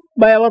food,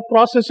 by our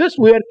processes,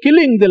 we are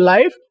killing the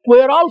life, we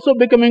are also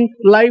becoming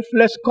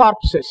lifeless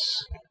corpses.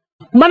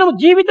 మనం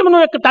జీవితమును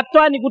యొక్క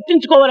తత్వాన్ని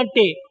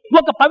గుర్తించుకోవాలంటే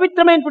ఒక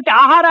పవిత్రమైనటువంటి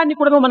ఆహారాన్ని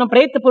కూడా మనం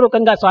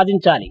ప్రయత్నపూర్వకంగా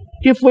సాధించాలి.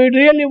 If we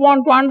really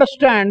want to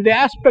understand the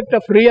aspect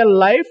of real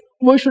life,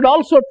 we should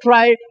also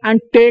try and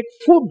take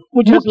food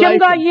which has life.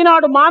 ముఖ్యంగా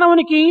ఈనాడు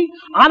మానవునికి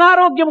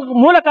అనారోగ్యం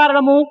మూల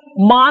కారణము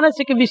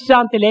మానసిక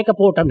విశ్రాంతి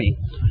లేకపోవటమే.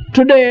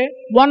 Today,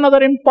 one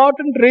other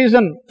important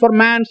reason for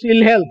man's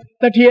ill health,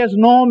 that he has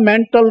no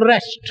mental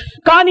rest.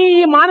 కానీ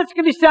ఈ మానసిక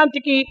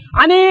విశ్రాంతికి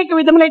అనేక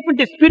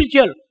విధమైనటువంటి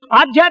స్పిరిచువల్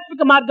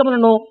ఆధ్యాత్మిక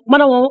మార్గములను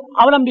మనము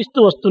అవలంబిస్తూ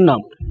వస్తున్నాం.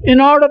 In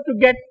order to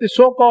get the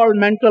so-called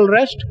mental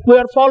rest, we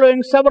are following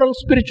several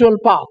spiritual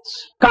paths.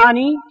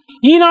 కానీ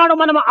ఈనాడు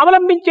మనం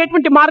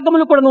అవలంబించేటువంటి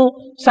మార్గములు కూడాను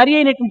సరి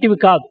అయినటువంటివి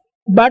కాదు.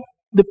 But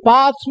the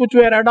paths which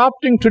we are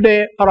adopting today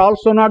are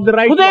also not the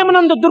right ones.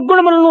 హృదయమునందు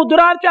దుర్గుణములను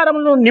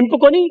దురాచారములను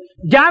నింపుకొని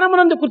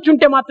ధ్యానమునందు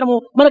కూర్చుంటే మాత్రము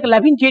మనకు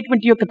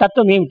లభించేటువంటి యొక్క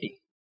తత్వం ఏమిటి?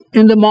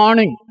 In the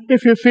morning,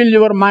 if you fill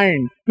your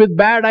mind with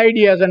bad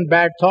ideas and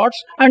bad thoughts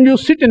and you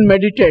sit in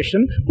meditation,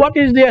 what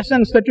is the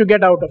essence that you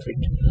get out of it?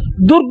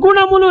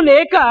 దుర్గుణములు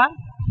లేక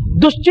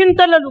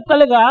దుశ్చింతలు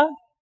కలగా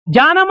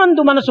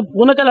ధ్యానమందు మనసు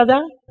పూనకలదా?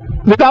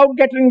 Without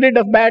getting rid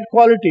of bad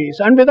qualities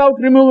and without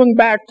removing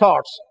bad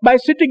thoughts, by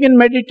sitting in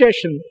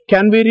meditation,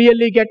 can we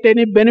really get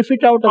any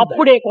benefit out of that?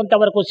 అప్పుడే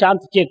కొంతవరకు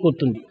శాంతి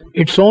చేకూరుతుంది.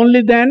 It's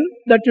only then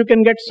that you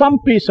can get some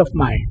peace of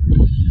mind.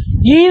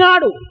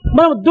 ఈనాడు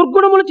మనం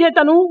దుర్గుణముల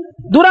చేతను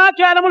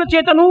దురాచారముల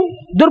చేతను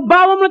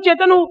దుర్భావముల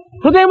చేతను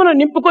హృదయమును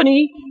నింపుకొని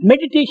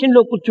meditation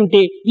లో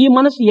కూర్చుంటే ఈ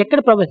మనసు ఎక్కడ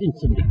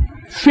ప్రవహిస్తుంది?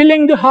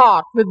 Filling the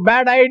heart with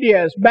bad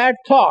ideas, bad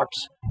thoughts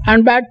and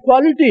bad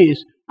qualities,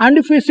 and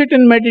if we sit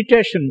in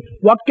meditation,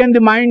 what can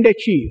the mind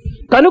achieve?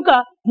 కనుక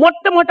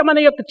మొట్టమొదట మన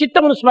యొక్క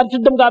చిత్తమును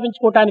పరిశుద్ధం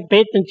గావించుకోవడానికి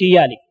ప్రయత్నం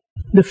చేయాలి.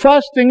 The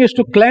first thing is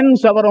to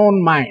cleanse our own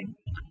mind.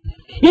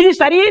 ఇది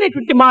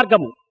సరైనటువంటి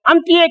మార్గము.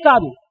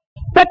 అంతేకాదు,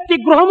 ప్రతి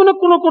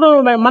గృహమునకు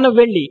మనం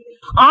వెళ్ళి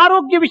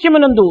ఆరోగ్య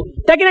విషయమునందు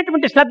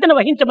తగినటువంటి శ్రద్ధను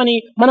వహించమని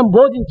మనం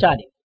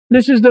బోధించాలి.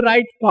 This is the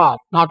right path.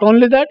 Not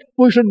only that,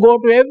 we should go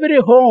to every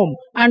home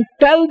and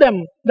tell them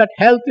that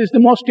health is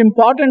the most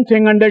important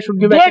thing and they should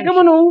give attention.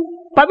 దేహమును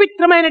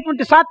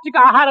పవిత్రమైనటువంటి సాత్విక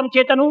ఆహారం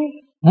చేతను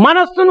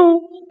మనస్సును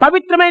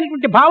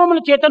పవిత్రమైనటువంటి భావముల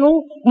చేతను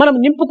మనం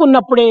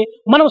నింపుకున్నప్పుడే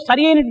మనం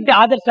సరైనటువంటి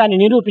ఆదర్శాన్ని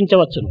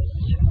నిరూపించవచ్చును.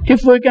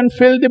 If we can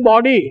fill the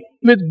body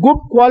with good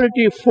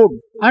quality food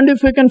and if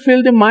we can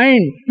fill the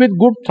mind with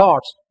good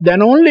thoughts, then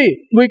only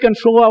we can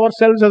show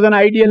ourselves as an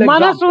ideal example.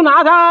 మనసును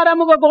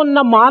ఆధారముగా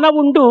కొన్న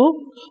మానవుండు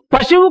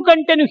పశువు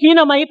కంటెను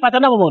హీనమై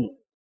పతనమును.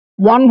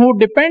 One who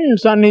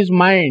depends on his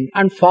mind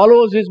and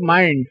follows his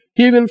mind,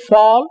 he will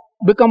fall,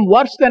 become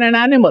worse than an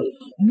animal.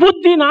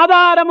 బుద్ధిని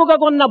ఆధారముగా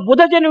కొన్న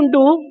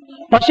బుధజనుండు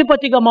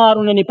పశుపతిగా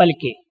మారునని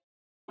పలికే.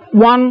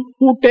 One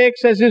who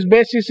takes as his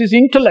basis his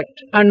intellect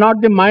and not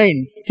the mind,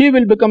 he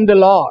will become the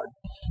Lord.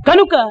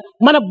 కనుక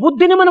మన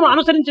బుద్ధిని మనం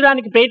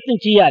అనుసరించడానికి ప్రయత్నం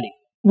చేయాలి.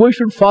 We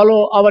should follow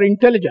our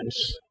intelligence.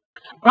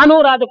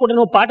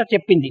 అనురాధకుడును పాట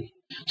చెప్పింది,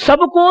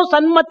 సబుకో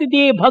సన్మతి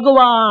దే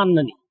భగవాన్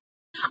అని.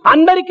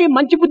 అందరికీ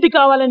మంచి బుద్ధి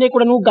కావాలనే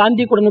కూడాను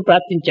గాంధీ కూడాను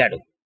ప్రార్థించాడు.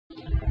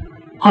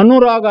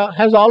 Anuraga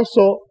has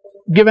also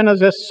given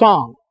us a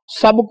song,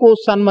 Sabko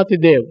Sanmati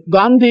Dev.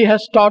 Gandhi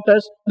has taught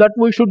us that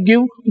we should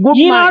give good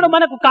Eenadu mind.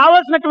 మనకు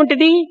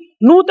కావాల్సినటువంటిది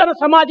నూతన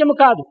సమాజము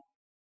కాదు,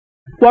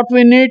 What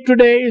we need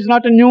today is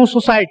not a new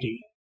society,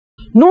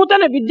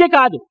 నూతన విద్య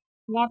కాదు.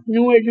 not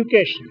new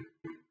education.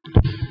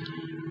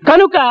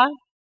 కనుక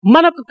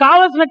మనకు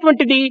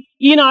కావలసినటువంటిది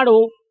ఈనాడు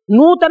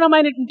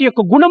నూతనమైనటువంటి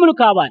యొక్క గుణములు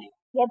కావాలి.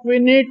 What we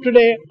need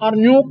today are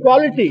new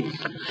qualities.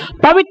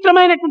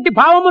 పవిత్రమైనటువంటి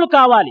భావములు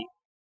కావాలి.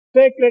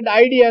 sacred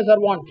ideas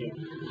are wanting.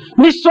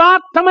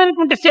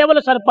 నిస్వార్థమైనటువంటి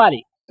సేవలు సరపాలి.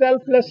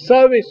 Selfless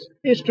service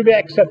is to be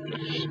accepted.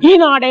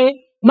 ఈనాడే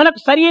మనకు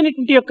సరి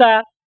అయినటువంటి యొక్క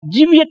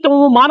జీవితము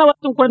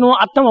మానవత్వం కూడా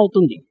అర్థం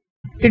అవుతుంది.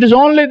 It is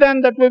only then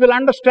that we will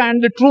understand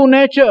the true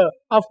nature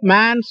of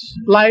man's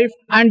life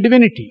and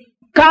divinity.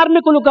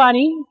 కార్మికులు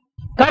కానీ,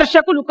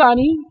 కర్షకులు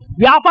కానీ,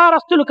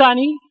 వ్యాపారస్తులు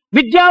కానీ,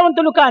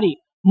 విద్యావంతులు కానీ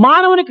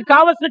మానవునికి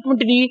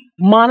కావలసినటువంటిది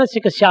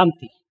మానసిక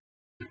శాంతి.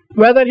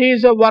 Whether he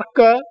is a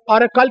worker or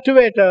a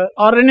cultivator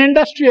or an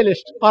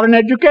industrialist or an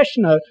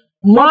educationer,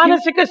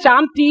 మానసిక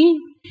శాంతి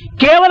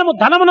కేవలము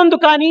ధనమునందు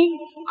కానీ,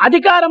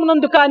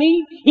 అధికారమునందు కానీ,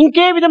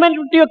 ఇంకే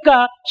విధమైనటువంటి యొక్క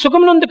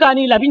సుఖమునందు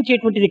కానీ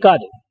లభించేటువంటిది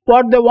కాదు.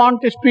 what they want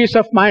is peace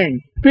of mind.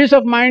 Peace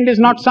of mind is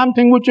not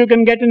something which you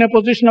can get in a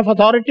position of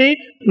authority,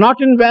 not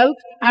in wealth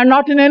and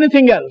not in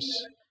anything else.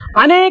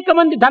 అనేక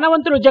మంది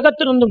ధనవంతులు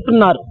జగత్తునందు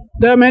ఉంటున్నారు.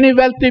 There are many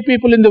wealthy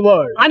people in the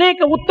world. అనేక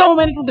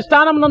ఉత్తమమైనటువంటి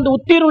స్థానమునందు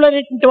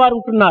ఉత్తీర్ణులైనటువంటి వారు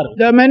ఉంటున్నారు.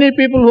 There are many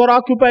people who are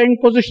occupying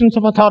positions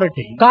of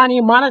authority. కానీ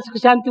మానసిక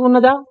శాంతి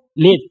ఉన్నదా?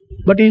 లేదు.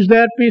 But is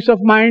there peace of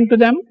mind to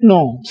them?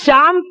 No.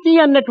 శాంతి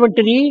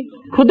అన్నటువంటిది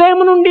హృదయం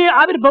నుండి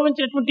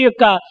ఆవిర్భవించినటువంటి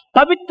యొక్క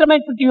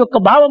పవిత్రమైనటువంటి యొక్క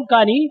భావం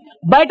కానీ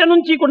బయట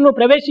నుంచి కూడా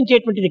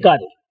ప్రవేశించేటువంటిది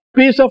కాదు.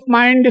 Peace of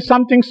mind is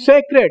something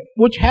sacred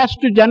which has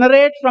to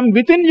generate from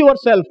within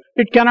yourself.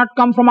 It cannot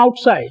come from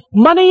outside.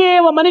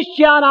 మనయేవ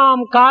మనుష్యానాం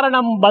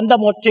కారణం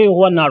బంధమోక్షయో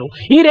అన్నాడు.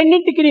 ఈ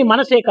రెండింటికి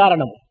మనసే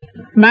కారణం.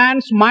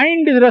 Man's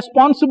mind is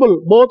responsible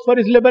both for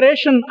his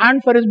liberation and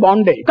for his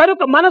bondage.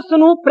 కనుక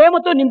మనస్సును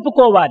ప్రేమతో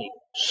నింపుకోవాలి.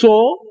 So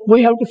we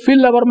have to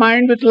fill our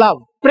mind with love.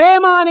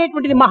 ప్రేమ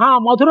అనేటువంటిది మహా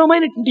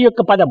మధురమైనటువంటి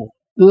యొక్క పదము.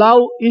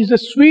 Love is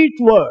a sweet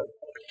word.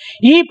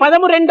 ఈ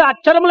పదము రెండు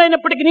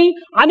అక్షరములైనప్పటికీ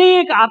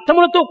అనేక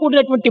అర్థములతో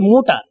కూడినటువంటి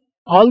మూట.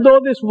 Although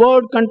this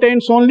word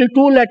contains only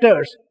 2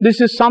 letters, this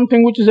is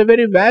something which is a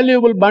very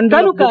valuable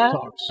bundle of good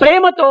thoughts.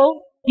 ప్రేమతో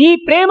ఈ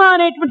ప్రేమ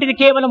అనేటువంటిది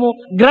కేవలము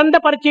గ్రంథ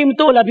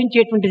పరిచయంతో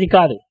లభించేటువంటిది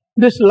కాదు.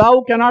 This love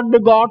cannot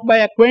be got by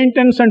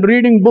acquaintance and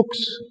reading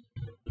books.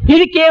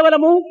 ఇది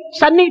కేవలము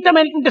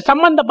సన్నిహితమైనటువంటి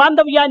సంబంధ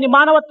బాంధవ్యాన్ని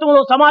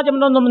మానవత్వంలో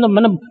సమాజంలో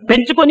మనం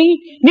పెంచుకొని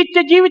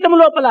నిత్య జీవితం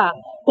లోపల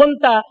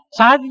కొంత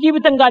సహజ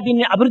జీవితంగా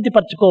దీన్ని అభివృద్ధి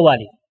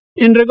పరచుకోవాలి.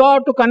 In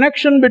regard to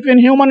connection between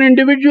human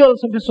individuals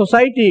of a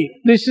society,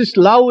 this is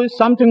love is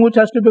something which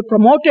has to be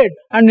promoted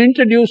and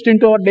introduced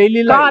into our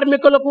daily life.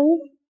 కార్మికులకు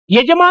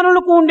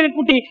యజమానులకు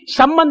ఉండేటువంటి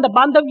సంబంధ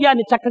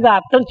బాంధవ్యాన్ని చక్కగా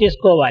అర్థం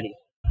చేసుకోవాలి.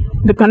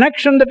 The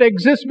connection that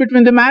exists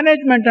between the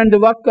management and the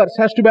workers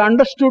has to be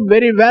understood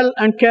very well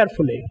and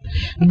carefully.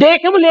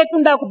 దేహము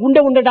లేకుండా ఒక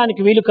గుండె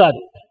ఉండడానికి వీలు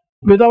కాదు.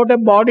 Without a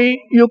body,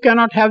 you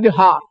cannot have the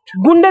heart.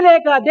 గుండె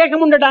లేక దేహం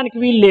ఉండడానికి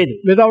వీలు లేదు.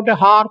 Without a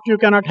heart, you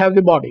cannot have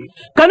the body.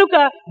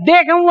 కనుక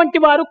దేహం వంటి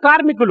వారు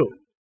కార్మికులు.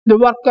 The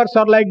workers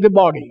are like the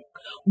body.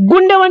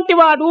 గుండె వంటి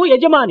వాడు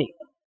యజమాని.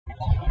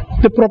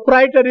 The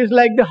proprietor is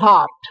like the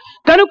heart.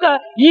 కనుక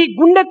ఈ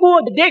గుండెకు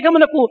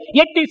దేహమునకు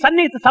ఎట్టి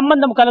సన్నిహిత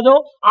సంబంధం కలదో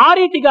ఆ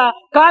రీతిగా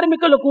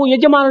కార్మికులకు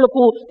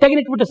యజమానులకు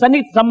తగినటువంటి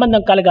సన్నిహిత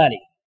సంబంధం కలగాలి.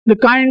 The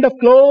kind of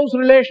close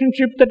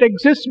relationship that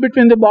exists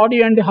between the body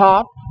and the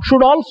heart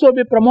should also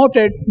be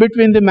promoted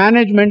between the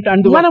management and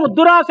the workers. మనము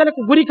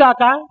దురాశలకు గురి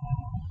కాక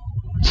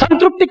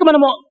సంతృప్తికి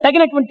మనము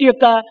తగినటువంటి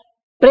యొక్క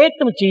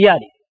ప్రయత్నం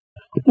చేయాలి.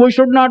 We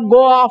should not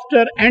go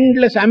after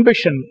endless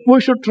ambition. We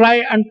should try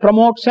and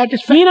promote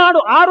satisfaction. ఈనాడు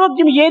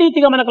ఆరోగ్యం ఏ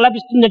రీతిగా మనకు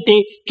లభిస్తుందంటే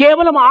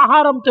కేవలం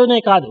ఆహారంతోనే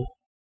కాదు.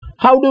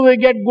 How do we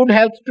get good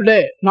health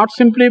today? Not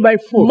simply by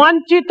food.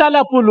 మంచి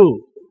తలపులు,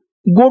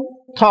 good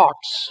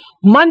thoughts,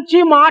 మంచి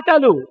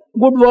మాటలు,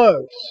 good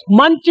words,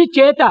 మంచి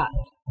చేత,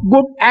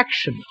 good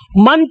action,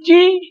 మంచి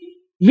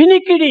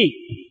వినికిడి,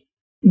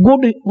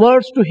 good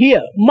words to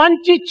hear,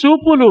 మంచి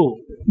చూపులు,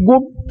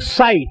 good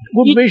sight,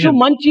 good vision.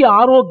 మంచి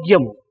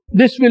ఆరోగ్యం.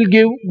 This will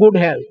give good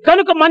health.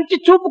 కనుక మంచి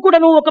చూపు కూడా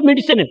ఒక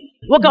మెడిసిన్,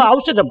 ఒక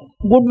ఔషధం.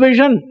 Good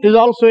vision is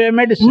also a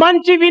medicine.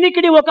 మంచి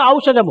వినికిడి ఒక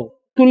ఔషధము.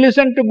 To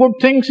listen to good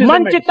things is a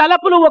మంచి medicine.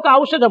 తలపులు ఒక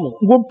ఔషధము.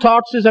 Good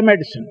thoughts is a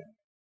medicine.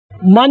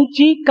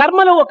 మంచి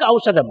కర్మలు ఒక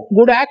ఔషధము.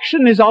 Good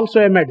action is also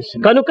a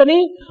medicine. కనుకని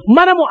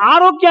మనము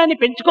ఆరోగ్యాన్ని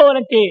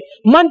పెంచుకోవాలంటే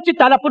మంచి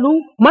తలపులు,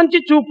 మంచి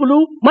చూపులు,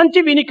 మంచి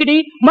వినికిడి,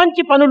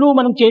 మంచి పనులు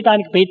మనం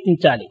చేయడానికి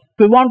ప్రయత్నించాలి.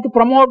 If we want to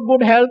promote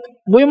good health,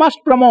 we must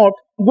promote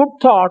good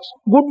thoughts,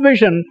 good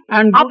vision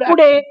and good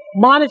అప్పుడే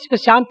మానసిక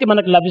శాంతి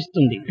మనకు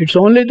లభిస్తుంది. It's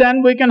only then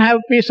we can have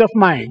peace of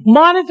mind.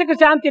 మానసిక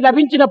శాంతి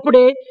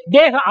లభించినప్పుడే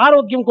దేహ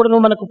ఆరోగ్యం కూడా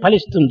మనకు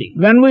ఫలిస్తుంది.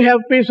 When we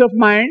have peace of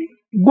mind,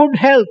 good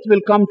health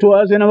will come to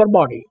us in our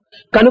body.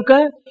 కనుక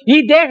ఈ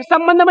దేహ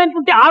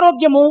సంబంధమైనటువంటి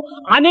ఆరోగ్యము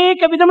అనేక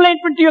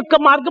విధములైనటువంటి యొక్క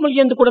మార్గములు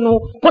యందు కూడాను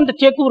కొంత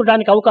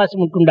చేకూరడానికి అవకాశం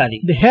ఉంటుండాలి.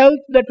 The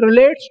health that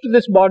relates to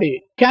this body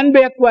can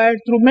be acquired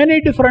through many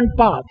different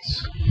paths.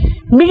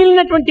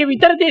 మిగిలినటువంటి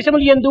ఇతర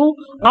దేశముల యందు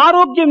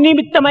ఆరోగ్యం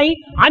నిమిత్తమై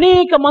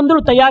అనేక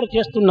మందులు తయారు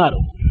చేస్తున్నారు.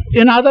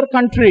 In other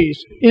countries,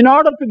 in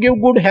order to give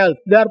good health,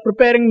 they are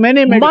preparing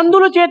many medicines.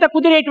 మందుల చేత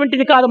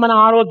కుదిరేటువంటిది కాదు మన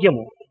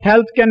ఆరోగ్యము.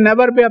 Health can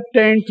never be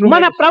obtained through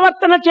మన medicine.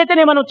 ప్రవర్తన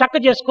చేతనే మనం చక్క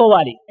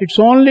చేసుకోవాలి. It's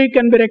only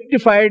can be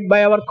rectified by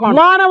our conduct.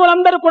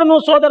 మానవులందరూ కూడా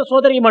సోదర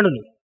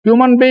సోదరీమణులు.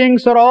 Human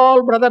beings are all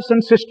brothers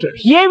and sisters.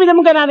 ఏ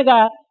విధముగానగా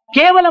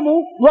కేవలము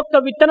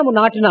ఒక్క విత్తనము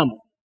నాటినాము.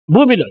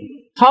 భూమిలో.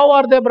 How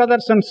are they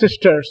brothers and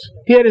sisters?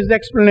 Here is the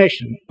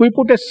explanation. We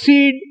put a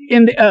seed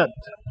in the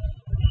earth.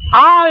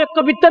 ఆ యొక్క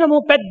విత్తనము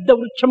పెద్ద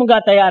వృక్షముగా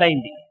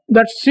తయారైంది.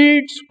 That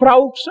seed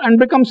sprouts and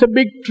becomes a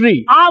big tree.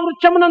 ఆ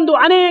వృక్షమునందు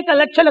అనేక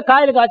లక్షల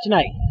కాయలు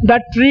కాచినాయి.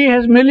 That tree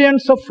has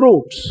millions of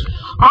fruits.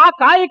 ఆ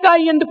కాయ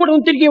ఎందుకు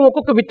తిరిగి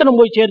ఒక్కొక్క విత్తనం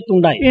పోయి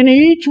చేరుతుంటాయి. In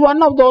each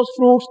one of those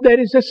fruits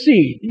there is a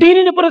seed.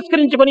 దీనిని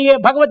పురస్కరించుకొని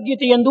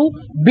భగవద్గీత యందు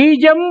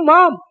బీజం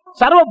మాం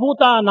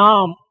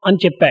సర్వభూతానాం అని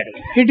చెప్పాడు.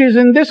 It is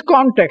in this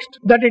context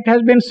that it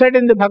has been said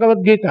in the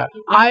Bhagavad Gita,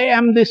 I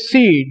am the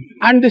seed,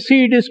 and the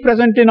seed is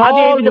present in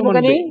all human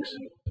beings.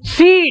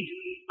 Seed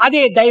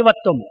అదే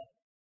దైవత్వం.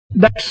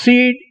 That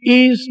seed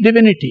is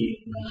divinity.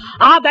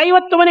 ఆ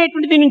దైవత్వం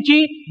అనేటువంటిది నుంచి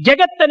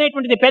జగత్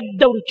అనేటువంటిది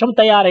పెద్ద వృక్షం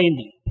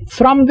తయారైంది.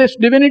 From this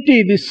divinity,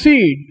 the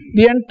seed,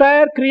 the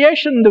entire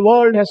creation, the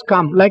world has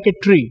come like a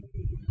tree.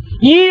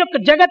 ఈ యొక్క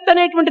జగత్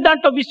అనేటువంటి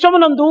దాంట్లో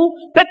విశ్వమునందు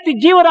ప్రతి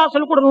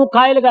జీవరాశులు కూడా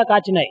కాయలుగా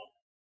కాచినాయి.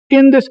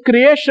 In this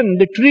creation,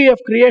 the tree of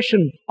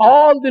creation,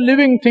 all the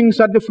living things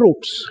are the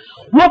fruits.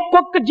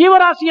 ఒక్కొక్క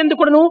జీవరాశి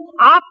ఎందుకును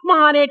ఆత్మ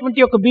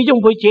అనేటువంటి ఒక బీజం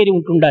పోయి చేరి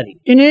ఉంటుండాలి.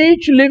 In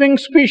each living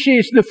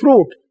species, the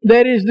fruit,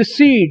 there is the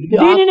seed.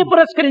 దీనిని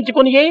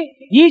పురస్కరించుకొని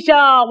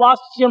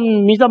ఈశావాస్యం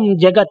మిజం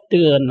జగత్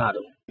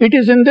అన్నారు. It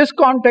is in this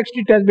context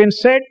it has been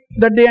said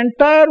that the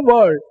entire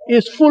world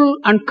is full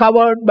and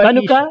covered by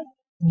కనుక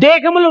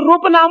దేహములు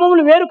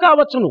రూపనామములు వేరు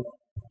కావచ్చును,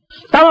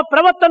 తమ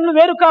ప్రవర్తనలు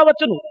వేరు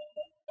కావచ్చును,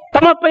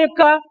 తమ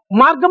యొక్క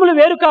మార్గములు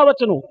వేరు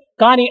కావచ్చును,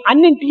 కానీ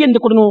అన్నింటి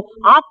ఎందుకును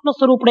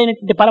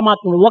ఆత్మస్వరూపుడైనటువంటి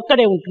పరమాత్ముడు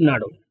ఒక్కడే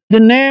ఉంటున్నాడు.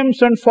 The names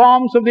and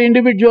forms of the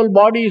individual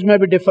bodies may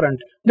be different.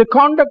 The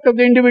conduct of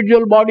the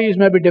individual bodies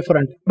may be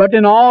different. But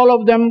in all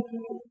of them,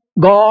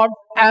 God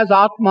as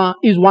Atma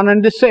is one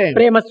and the same.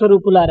 ప్రేమ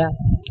స్వరూపులారా,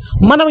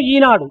 మనం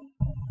ఈనాడు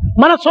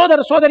మన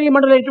సోదరీ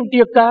మండలైనటువంటి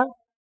యొక్క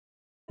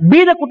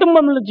బీద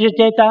కుటుంబముల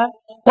చేత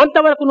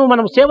కొంతవరకు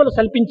మనం సేవలు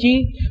సల్పించి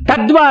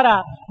తద్వారా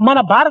మన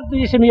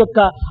భారతదేశం యొక్క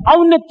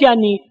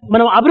ఔన్నత్యాన్ని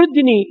మనం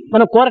అభివృద్ధిని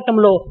మనం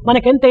కోరటంలో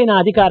మనకెంతైనా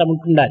అధికారం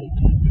ఉంటుండాలి.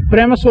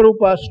 Prema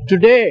Swarupas,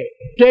 today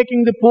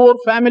taking the poor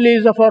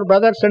families of our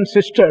brothers and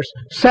sisters,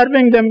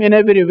 serving them in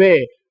every way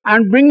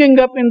and bringing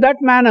up in that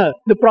manner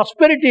the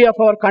prosperity of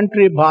our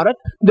country Bharat,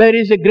 there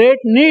is a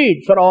great need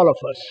for all of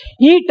us.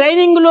 ఈ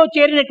training లో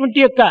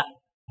చేరినటువంటి యొక్క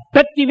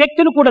ప్రతి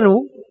వ్యక్తులు కూడాను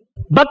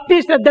భక్తి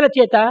శ్రద్ధల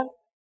చేత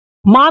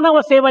మానవ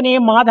సేవనే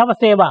మాధవ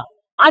సేవ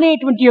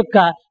అనేటువంటి యొక్క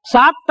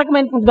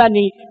సార్థకమైనటువంటి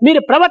దాన్ని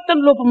మీరు ప్రవర్తన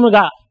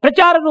రూపముగా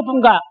ప్రచార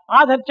రూపంగా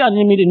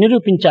ఆదర్శాన్ని మీరు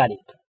నిరూపించాలి.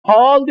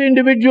 All the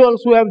individuals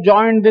who have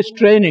joined this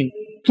training,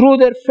 through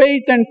their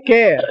faith and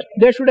care,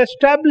 they should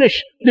establish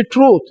the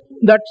truth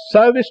that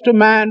service to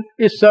man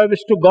is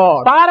service to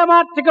God.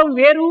 పారమార్థికం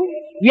వేరు,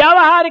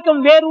 వ్యావహారికం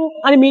వేరు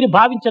అని మీరు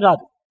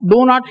భావించరాదు. Do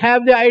not have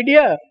the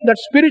idea that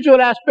spiritual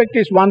aspect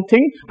is one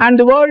thing and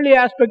the worldly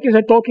aspect is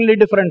a totally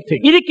different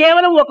thing. ఇది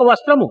కేవలం ఒక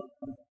వస్త్రము.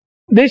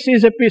 This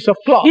is a piece of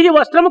cloth. ఇది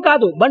వస్త్రము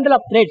కాదు, bundle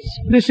of threads.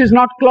 This is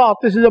not cloth,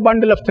 this is a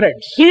bundle of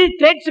threads. ఇది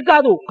threads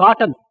కాదు,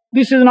 cotton.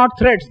 This is not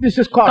threads, this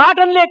is cotton.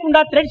 Cotton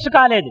లేకుండా థ్రెడ్స్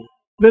కాలేదు.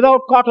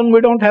 Without cotton we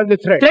don't have the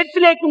threads. Threads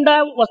లేకుండా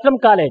వస్త్రం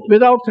కాలేదు.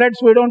 Without threads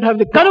we don't have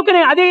the cloth.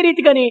 కనుకనే అదే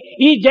రీతిగానే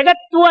ఈ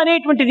జగత్తు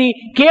అనేటువంటిది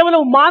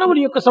కేవలం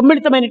మానవుడి యొక్క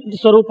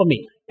సమ్మిళితమైనటువంటి స్వరూపమే.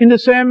 In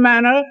the same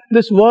manner,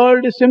 this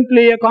world is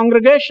simply a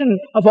congregation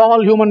of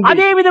all human beings.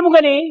 అదే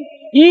విధముగానే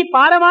ఈ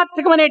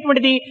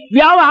పారమార్థికమైనటువంటిది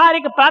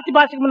వ్యావహారిక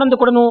ప్రాతిభాషికమునందు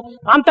కూడాను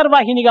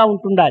అంతర్వాహినిగా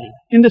ఉంటుండాలి.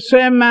 In the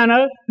same manner,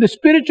 the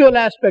spiritual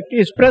aspect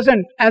is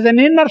present as an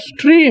inner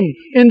stream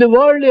in the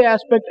worldly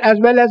aspect as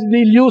well as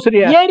the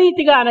illusory aspect. ఏ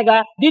రీతిగా అనగా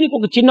దీనికి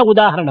ఒక చిన్న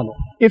ఉదాహరణము.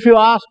 If you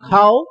ask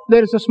how,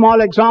 there is a small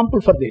example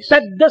for this.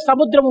 పెద్ద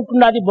సముద్రం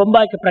ఉంటున్నది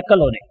బొంబాయికి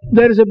ప్రక్కలోనే.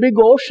 There is a big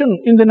ocean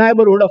in the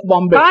neighborhood of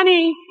Bombay.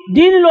 కానీ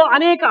దీనిలో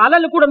అనేక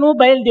అలలు కూడాను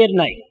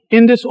బయలుదేరినాయి.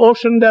 In this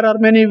ocean there are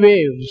many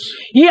waves.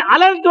 ఈ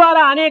అలల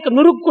ద్వారా అనేక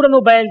నురుగు కూడాను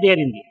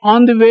బయలుదేరింది.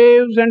 On the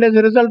waves and as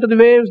a result of the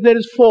waves there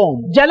is foam.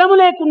 జలము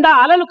లేకుండా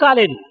అలలు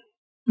కాలేదు.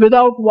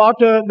 Without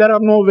water there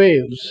are no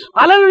waves.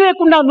 అలలు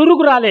లేకుండా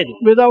నురుగు రాలేదు.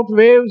 Without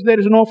waves there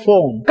is no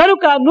foam.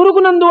 కనుక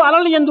నురుగునందు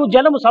అలల యందు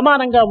జలము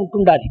సమానంగా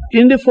ఉంటుండాలి.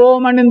 In the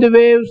foam and in the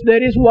waves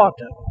there is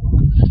water.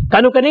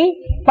 కనుకని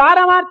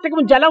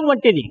పారమార్థికము జలం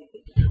వంటిది.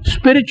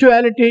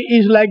 Spirituality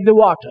is like the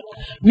water.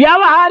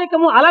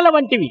 వ్యావహారికము అలల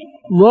వంటివి.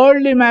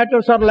 Worldly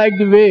matters are like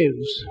the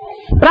waves.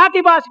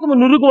 ప్రాతిభాషికము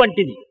నురుగు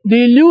వంటిది. The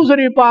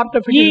illusory part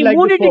of it ఈ is like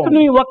the మూడిటికి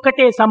foam.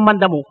 ఒక్కటే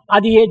సంబంధము,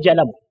 అది ఏ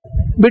జలము.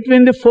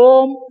 Between the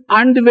foam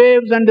and the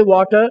waves and the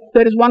water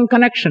there is one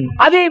connection.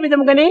 అదే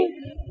విధముగానే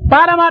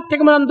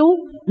పారమార్థికమునందు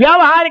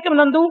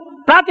వ్యావహారికమునందు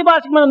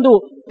ప్రాతిభాషికమునందు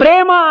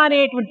ప్రేమ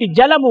అనేటువంటి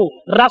జలము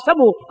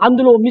రసము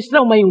అందులో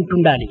మిశ్రమమై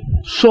ఉంటుండాలి.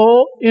 So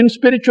in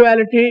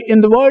spirituality, in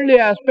the worldly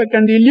aspect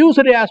and the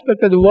illusory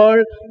aspect of the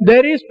world,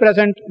 there is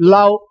present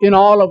love in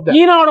all of them.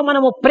 ఈనాడు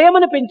మనము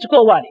ప్రేమను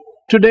పెంచుకోవాలి.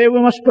 Today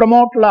we must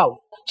promote love.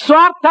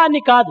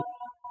 స్వార్థాన్ని కాదు.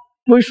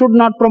 We should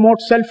not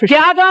promote selfishness.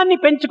 త్యాగాన్ని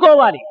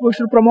పెంచుకోవాలి. We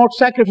should promote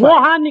sacrifice.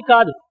 మోహాన్ని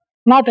కాదు.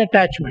 Not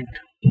attachment.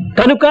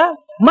 కనుక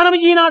మనం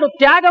ఈనాడు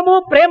త్యాగము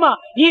ప్రేమ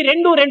ఈ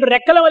రెండు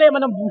రెక్కల వలె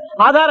మనం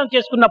ఆధారం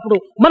చేసుకున్నప్పుడు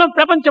మనం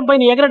ప్రపంచం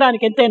పైన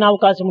ఎగరడానికి ఎంతైనా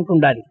అవకాశం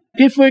ఉంటుండాలి.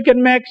 If we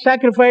can make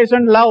sacrifice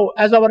and love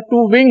as our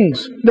two wings,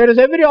 there is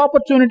every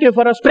opportunity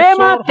for us to Prema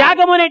soar high.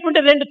 త్యాగం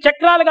అనేటువంటి రెండు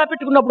చక్రాలుగా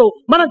పెట్టుకున్నప్పుడు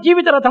మన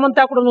జీవిత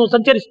రథమంతా కూడా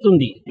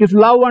సంచరిస్తుంది. If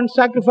love and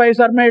sacrifice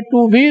are made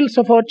two wheels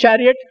of our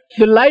chariot,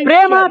 the life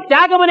Prema chariot.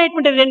 త్యాగం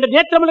అనేటువంటి రెండు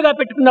నేత్రములుగా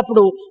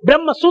పెట్టుకున్నప్పుడు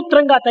బ్రహ్మ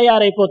సూత్రంగా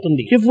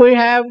తయారైపోతుంది. If we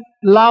have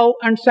love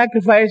and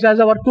sacrifice as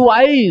our two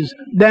eyes,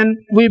 then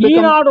we become.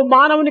 ఈనాడు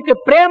మానవునికి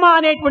ప్రేమ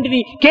అనేటువంటిది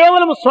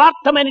కేవలం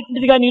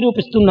స్వార్థమైనటువంటిదిగా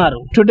నిరూపిస్తున్నారు.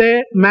 Today,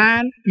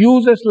 man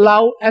uses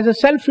love as a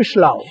selfish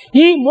love.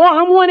 ఈ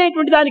మోహము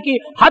అనేటువంటి దానికి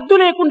హద్దు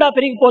లేకుండా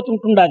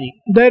పెరిగిపోతుంటున్నది.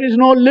 There is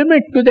no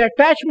limit to the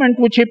attachment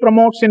which he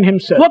promotes in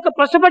himself. ఒక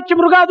పశుపక్షి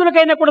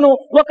మృగాదులకైనా కూడాను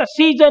ఒక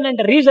సీజన్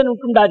అండ్ రీజన్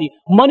ఉంటుండాది.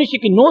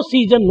 మనిషికి no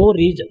season no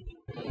reason.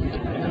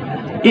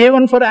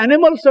 Even for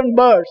animals and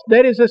birds,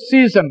 there is a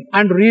season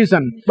and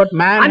reason, but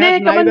man has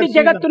అనేక neither మంది season.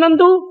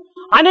 జగత్తునందు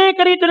అనేక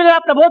రీతులుగా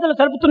ప్రబోధనలు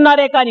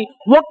సరుపుతున్నారే కానీ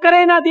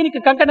ఒక్కరైనా దీనికి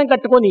కంకణం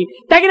కట్టుకొని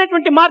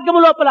తగినటువంటి మార్గము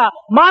లోపల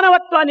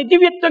మానవత్వాన్ని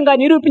దివ్యత్వంగా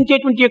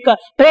నిరూపించేటువంటి యొక్క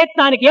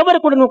ప్రయత్నానికి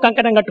ఎవరు కూడా నువ్వు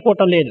కంకణం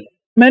కట్టుకోవటం లేదు.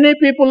 Many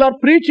people are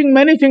preaching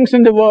many things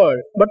in the world,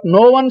 but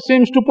no one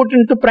seems to put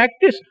into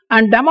practice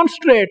and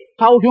demonstrate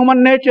how human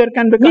nature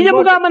can become.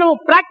 నిజముగా godly. మనం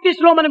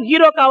ప్రాక్టీస్ లో మనం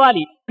హీరో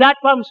కావాలి,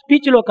 ప్లాట్ఫామ్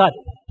స్పీచ్ లో కాదు.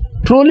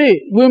 Truly,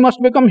 we must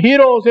become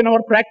heroes in our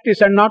practice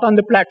and not on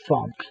the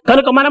platform.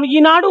 కనుక మనం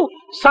ఈనాడు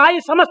సాయి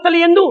సంస్థల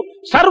యందు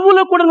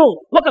సర్వులు కూడాను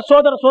ఒక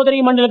సోదర సోదరీ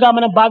మండలిగా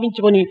మనం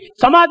భావించుకొని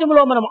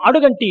సమాజంలో మనం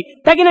అడుగంటి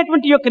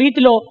తగినటువంటి యొక్క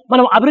రీతిలో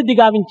మనం అభివృద్ధి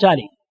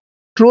గావించాలి.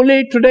 Truly,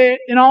 today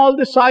in all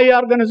the Sai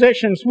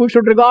organizations, we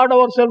should regard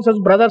ourselves as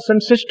brothers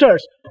and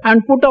sisters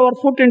and put our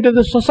foot into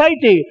the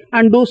society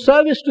and do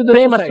service to the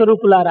Prema society.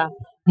 స్వరూపులారా,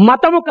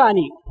 మతము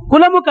కాని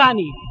కులము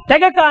కాని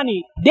తెగ కాని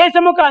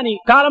దేశము కాని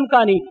కాలం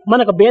కాని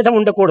మనకు భేదం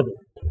ఉండకూడదు.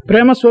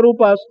 Prema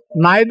Swarupas,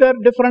 neither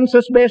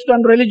differences based on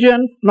religion,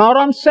 nor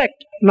on sect,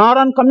 nor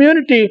on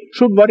community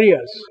should worry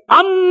us.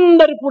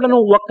 అందరు కూడాను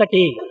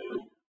ఒక్కటే.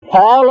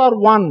 All are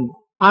one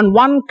on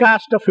one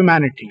caste of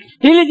humanity.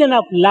 Religion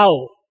of love,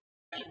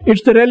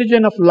 It's the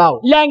religion of love.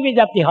 Language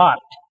of the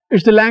heart.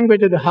 It's the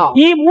language of the heart.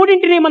 ఈ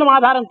మూడింటిని మనం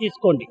ఆధారం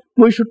తీసుకోండి.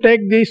 We should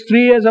take these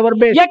three as our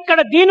base. ఎక్కడ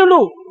దీనులు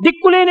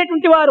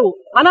దిక్కులేనటువంటి వారు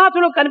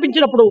అనాథులు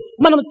కనిపించినప్పుడు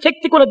మనం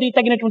శక్తి కొలది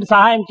తగినటువంటి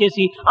సహాయం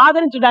చేసి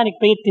ఆదరించడానికి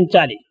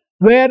ప్రయత్నించాలి.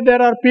 Where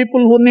there are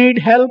people who need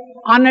help,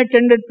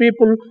 unattended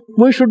people,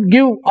 we should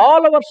give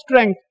all our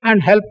strength and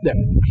help them.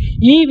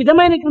 ఈ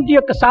విధమైనటువంటి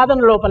యొక్క సాధన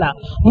లోపల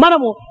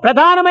మనము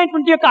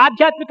ప్రధానమైనటువంటి యొక్క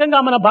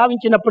ఆధ్యాత్మికంగా మనం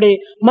భావించినప్పుడే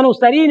మనం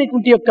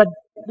సరైనటువంటి యొక్క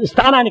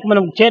స్థానానికి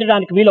మనం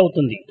చేరడానికి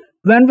వీలవుతుంది.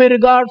 When we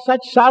regard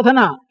such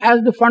sadhana as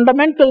the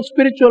fundamental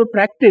spiritual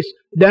practice,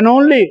 then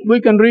only we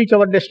can reach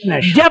our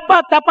destination. జప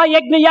తప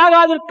యజ్ఞ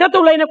యాగాదులు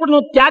క్రతువులైనప్పుడు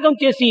నువ్వు త్యాగం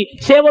చేసి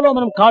సేవలో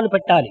మనం కాలు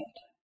పెట్టాలి.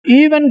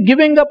 Even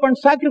giving up and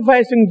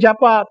sacrificing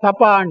japa,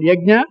 tapa and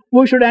yajna,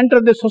 we should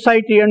enter the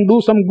society and do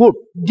some good.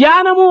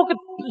 ధ్యానము ఒక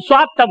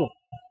స్వార్థము,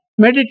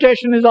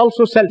 Meditation is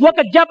also self.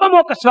 ఒక జపము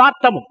ఒక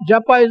స్వార్థము.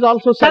 Japa is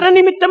also తన self.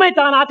 నిమిత్తమై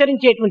తాను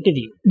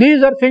ఆచరించేటువంటిది.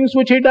 These are things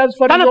which he does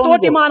for తన his own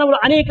తోటి good. మానవులు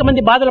అనేక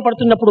మంది బాధలు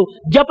పడుతున్నప్పుడు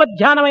జప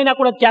ధ్యానమైనా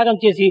కూడా త్యాగం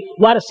చేసి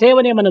వారి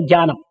సేవనే మన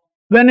ధ్యానం.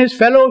 When his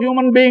fellow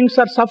human beings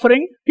are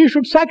suffering, he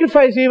should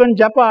sacrifice even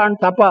japa and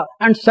tapa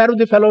and serve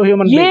the fellow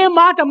human A beings.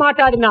 మాట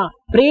మాట్లాడినా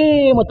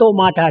ప్రేమతో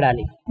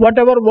మాట్లాడాలి.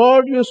 Whatever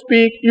word you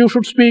speak, you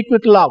should speak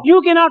with love. You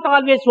cannot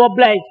always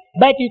oblige,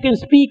 but you can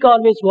speak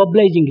always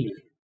obligingly.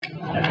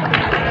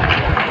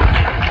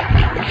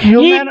 ఈ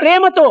Human,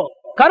 ప్రేమతో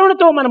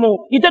కరుణతో మనము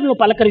ఇతరులను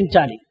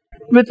పలకరించాలి.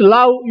 with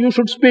love, you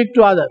should speak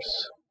to others.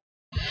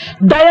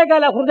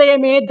 దయగల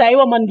హృదయమే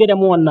దైవ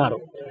మందిరము అన్నారు.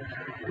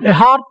 A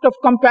heart of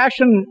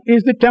compassion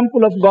is the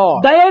temple of God.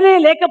 దయనే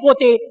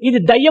లేకపోతే ఇది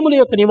దయ్యముల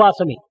యొక్క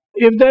నివాసమే.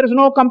 If there is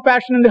no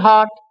compassion in the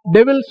heart,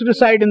 devils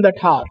reside in that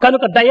heart.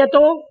 కనుక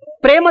దయతో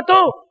ప్రేమతో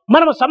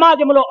మనం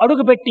సమాజంలో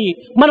అడుగుపెట్టి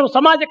మనం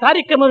సమాజ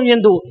కార్యక్రమం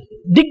యందు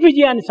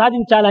దిగ్విజయాన్ని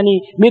సాధించాలని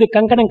మీరు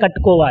కంకణం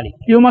కట్టుకోవాలి.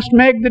 You must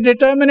make the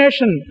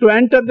determination to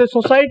enter the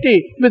society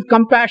with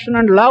compassion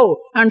and love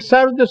and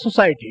serve the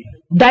society.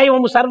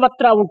 దైవము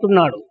సర్వత్రా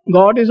ఉంటున్నాడు.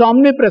 God is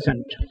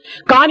omnipresent.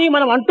 కానీ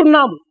మనం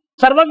అంటున్నాము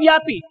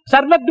సర్వవ్యాపి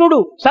సర్వజ్ఞుడు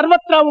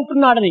సర్వత్రా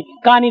ఉంటున్నాడని,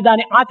 కానీ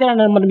దాని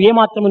ఆచరణ మనం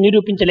ఏమాత్రము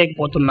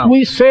నిరూపించలేకపోతున్నాం. We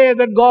say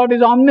that God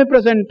is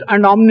omnipresent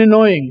and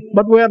omni-knowing,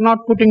 but we are not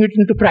putting it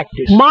into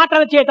practice.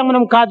 మాటల చేత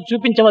మనం కాదు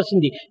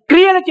చూపించవలసింది,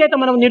 క్రియల చేత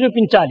మనం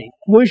నిరూపించాలి.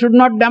 We should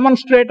not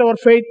demonstrate our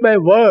faith by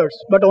words,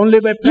 but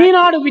only by practice.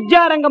 ఈనాడు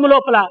విద్యారంగం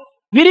లోపల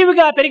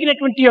విరివిగా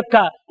పెరిగినటువంటి యొక్క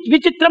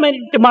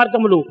విచిత్రమైనటువంటి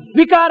మార్గములు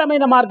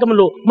వికారమైన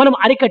మార్గములు మనం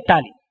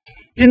అరికట్టాలి.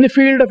 In the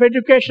field of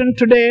education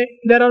today,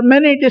 there are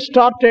many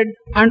distorted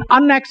and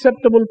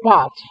unacceptable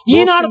paths.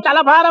 ఈనాడు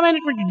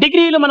తలభారమైనటువంటి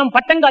డిగ్రీలు మనం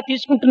పట్టంగా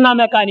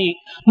తీసుకుంటున్నామే కానీ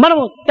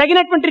మనము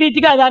తగినటువంటి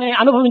రీతిగా దానిని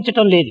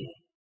అనుభవించటం లేదు.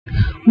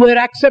 We are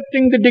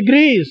accepting the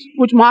degrees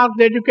which mark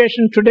the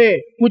education today,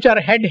 which are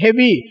head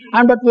heavy,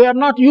 but we are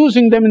not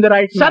using them in the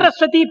right manner.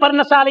 Saraswati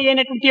పర్ణశాల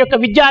అయినటువంటి యొక్క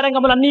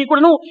విద్యారంగములన్నీ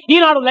కూడాను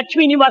ఈనాడు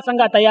Lakshmi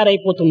నివాసంగా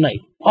తయారైపోతున్నాయి.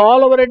 All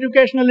our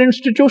educational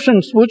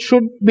institutions, which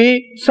should be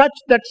such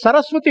that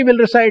Saraswati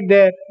will reside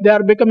there, they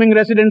are becoming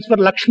residents for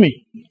Lakshmi.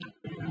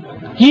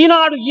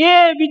 ఈనాడు ఏ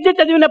విద్య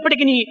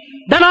చదివినప్పటికీ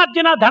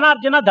ధనార్జన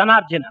ధనార్జన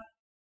ధనార్జన.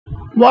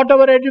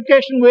 Whatever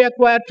education we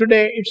acquire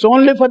today, it's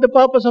only for the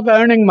purpose of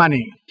earning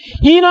money.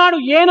 ఈనాడు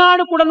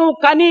ఏనాడు కూడాను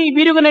కని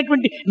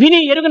విని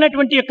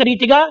ఎరుగనటువంటి యొక్క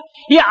రీతిగా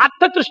ఈ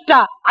అర్థతృష్ట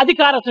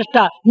అధికార తృష్ట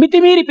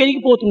మితిమీరి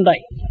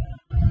పెరిగిపోతున్నాయి.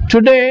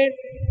 Today,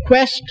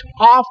 quest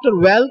after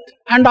wealth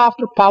and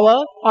after power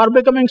are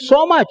becoming so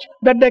much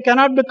that they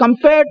cannot be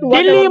compared to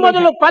Delhi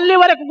మొదలు పల్లి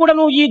వరకు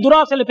కూడాను ఈ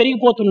దురాశలు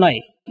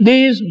పెరిగిపోతున్నాయి.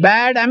 These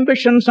bad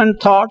ambitions and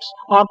thoughts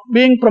are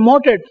being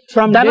promoted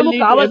from ధనము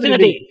Delhi to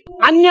కావాల్సినది. every day.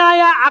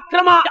 అన్యాయ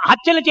అక్రమ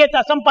హత్యల చేత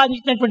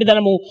సంపాదించినటువంటి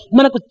ధనము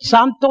మనకు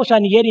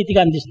సంతోషాన్ని ఏ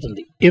రీతిగా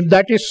అందిస్తుంది? If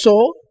that is so,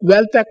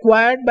 wealth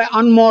acquired by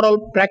unmoral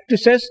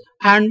practices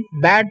and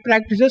bad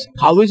practices,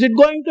 how is it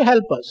going to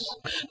help us?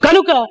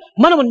 కనుక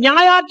మనము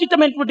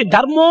న్యాయార్జితమైనటువంటి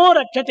ధర్మో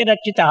రక్షతి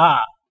రక్షితః.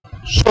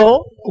 So,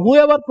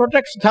 whoever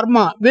protects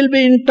dharma will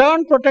be in turn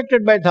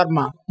protected by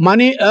dharma.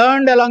 Money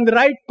earned along the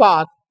right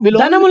path will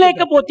ధనము only...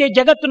 లేకపోతే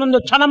జగత్తునందు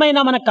క్షణమైన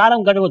మన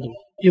కాలం గడవదు.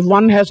 If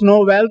one has no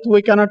wealth, we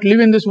cannot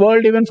live in this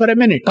world even for a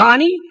minute.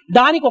 కానీ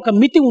దానికి ఒక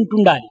మితి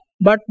ఉంటుండాలి.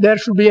 But there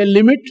should be a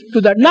limit to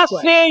that. నా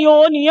శ్రేయో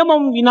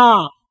నియమం వినా,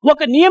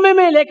 ఒక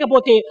నియమమే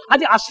లేకపోతే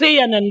అది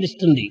అశ్రేయాన్ని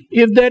అందిస్తుంది.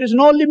 If there is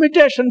no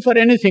limitation for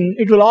anything,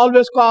 it will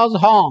always cause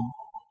harm.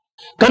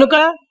 కనుక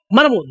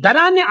మనము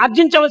ధనాన్ని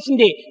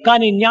ఆర్జించవలసిందే,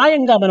 కానీ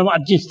న్యాయంగా మనం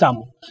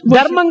ఆర్జిస్తాము,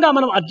 ధర్మంగా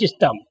మనం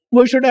ఆర్జిస్తాము.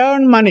 We should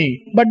earn money,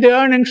 but the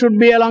earning should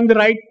be along the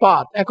right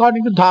path,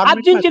 according to dharma.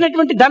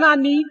 ఆర్జించినటువంటి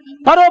ధనాన్ని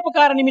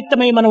పరోపకార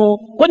నిమిత్తమై మనము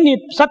కొన్ని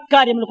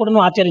సత్కార్యములు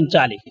కూడా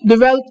ఆచరించాలి. The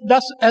wealth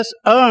thus as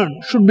earned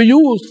should be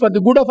used for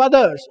the good of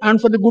others and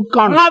for the good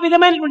conduct. ఆ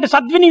విధమైనటువంటి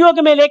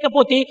సద్వినియోగమే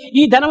లేకపోతే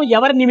ఈ ధనం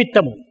ఎవరి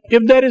నిమిత్తము?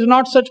 If there is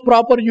not such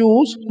proper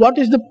use, what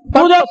is the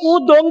purpose? తుదకు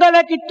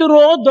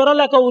దొంగలకిత్తురో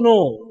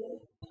దొరలకవునో.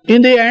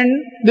 In the end,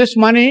 this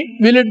money,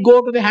 will it go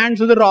to the hands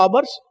of the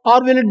robbers or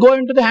will it go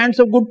into the hands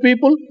of good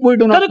people? We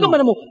do not కనుక know.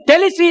 మనము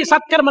తెలిసి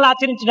సత్కర్మలు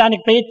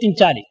ఆచరించడానికి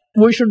ప్రయత్నించాలి.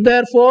 We should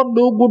therefore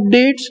do good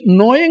deeds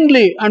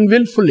knowingly and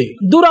willfully.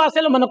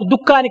 దురాశలు మనకు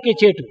దుఃఖానికే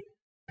చేటు.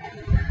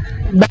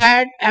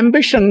 Bad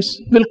ambitions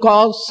will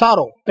cause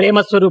sorrow.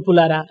 ప్రేమ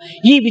స్వరూపులారా,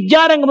 ఈ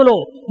విద్యారంగంలో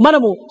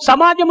మనము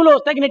సమాజంలో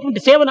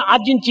తగినటువంటి సేవను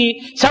ఆర్జించి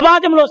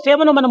సమాజంలో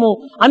సేవను మనము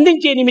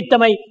అందించే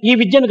నిమిత్తమై ఈ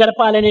విద్యను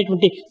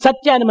గడపాలనేటువంటి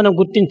సత్యాన్ని మనం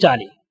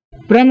గుర్తించాలి.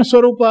 Prema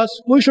Swarupas,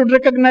 we should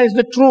recognize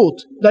the truth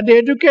that the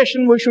education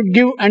we should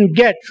give and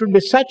get should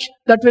be such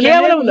that will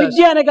కేవలం enable us.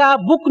 విద్య అనగా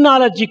బుక్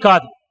నాలెడ్జి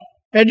కాదు.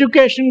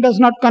 Education does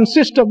not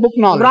consist of book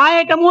knowledge.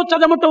 రాయటము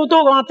చదవటంతో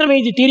మాత్రమే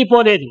ఇది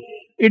తీరిపోలేదు.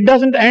 It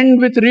doesn't end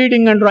with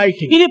reading and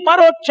writing. ఇది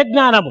పరోక్ష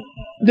జ్ఞానము.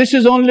 This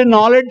is only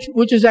knowledge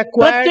which is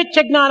acquired. ప్రత్యక్ష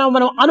జ్ఞానం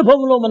మనం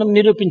అనుభవంలో మనం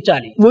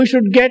నిరూపించాలి. We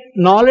should get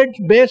knowledge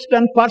based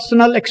on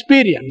personal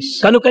experience.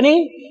 కనుకనే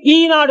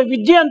ఈనాడు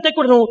విద్య అంతా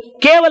కూడా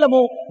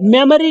కేవలము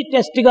మెమరీ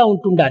టెస్ట్ గా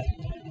ఉంటుండాలి.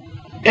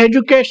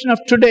 Education of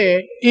today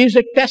is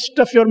a test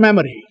of your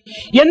memory.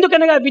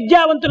 ఎందుకనగా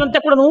విద్యావంతులంతా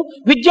కూడాను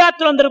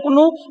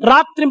విద్యార్థులందరూ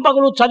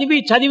రాత్రింపగలు చదివి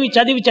చదివి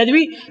చదివి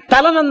చదివి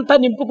తలనంతా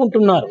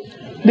నింపుకుంటున్నారు.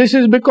 This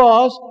is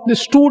because the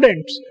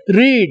students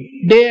read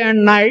day and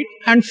night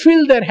and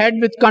fill their head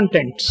with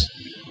contents.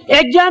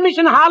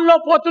 Examination హాల్లో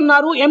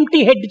పోతున్నారు,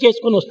 ఎంటీ హెడ్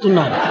చేసుకుని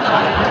వస్తున్నారు.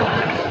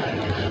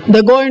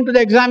 They go into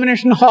the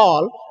examination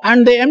hall and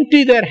they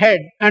empty their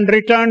head and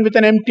return with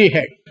an empty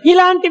head.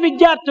 ఇలాంటి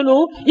విద్యార్థులు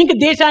ఇంక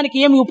దేశానికి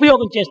ఏమి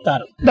ఉపయోగం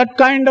చేస్తారు? That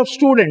kind of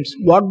students,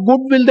 what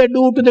good will they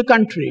do to the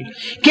country?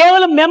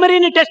 కేవలం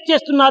మెమరీని టెస్ట్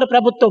చేస్తున్నారు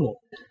ప్రభుత్వము.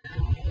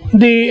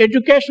 The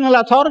educational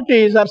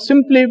authorities are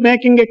simply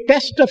making a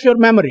test of your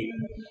memory.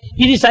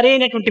 ఇది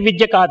సరైనటువంటి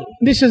విద్య కాదు.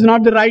 This is not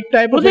the right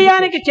type of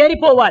హృదయానికి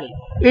చేరిపోవాలి.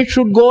 It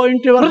should go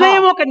into your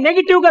హృదయం heart. ఒక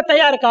నెగటివ్ గా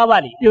తయారు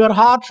కావాలి. Your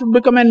heart should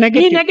become a ఈ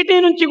negative.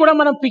 నెగటివ్ నుంచి కూడా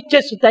మనం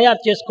పిక్చర్స్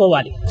తయారు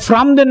చేసుకోవాలి.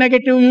 From the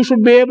negative, you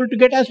should be able to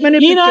get as many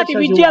pictures ఈనాటి as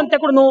you విద్య want. అంతా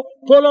కూడా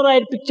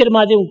పోలరాయిడ్ పిక్చర్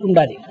మాది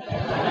ఉంటుండాలి.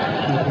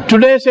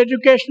 Today's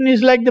education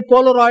is like the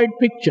Polaroid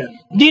picture.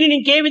 దీనిని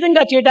ఇంకే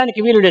విధంగా చేయడానికి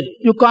వీలు లేదు.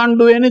 You can't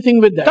do anything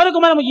with that. కనుక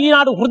మనం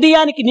ఈనాడు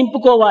హృదయానికి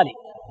నింపుకోవాలి.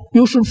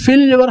 You should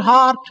fill your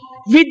heart.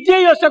 Vidya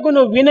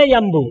యొసగును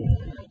వినయంబు.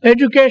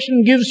 Education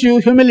gives you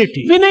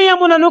humility.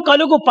 వినయమునను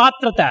కలుగు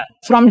పాత్రత.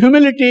 From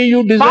humility you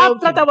deserve.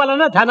 పాత్రత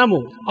వలన ధనము.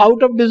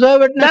 Out of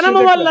deservedness ధనము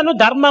you get వలన wealth.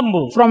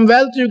 ధర్మంబు. From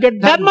wealth you get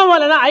dharma. ధర్మం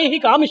వలన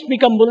ఐహిక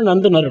ఆమిష్మికంబులు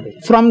నందునరుడు.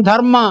 From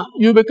dharma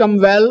you become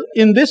well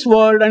in this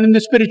world and in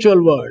the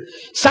spiritual world.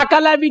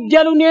 సకల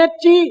విద్యలు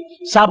నేర్చి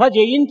సభ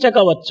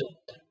జయించకవచ్చు.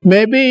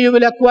 Maybe you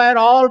will acquire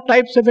all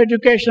types of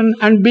education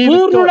and be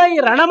victorious. పూర్ణుడై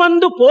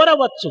రణమందు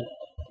పోరవచ్చు.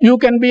 You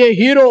can be a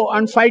hero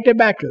and fight a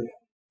battle.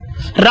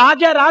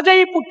 రాజై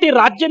పుట్టి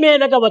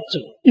రాజ్యమేలగవచ్చు.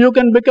 You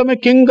can become a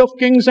king of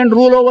kings and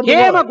rule over the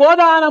Hema world.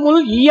 గోదానములు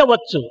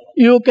ఇయ్యవచ్చు.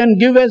 You can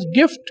give as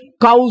gift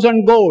cows and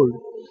gold.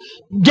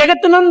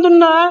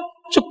 జగత్తునందున్న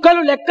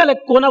చుక్కలు లెక్కలు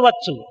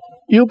కొనవచ్చు.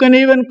 You can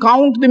even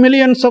count the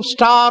millions of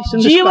stars in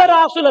the sky.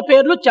 జీవరాశుల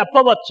పేర్లు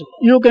చెప్పవచ్చు.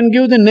 You can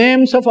give the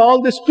names of all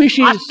the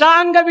species.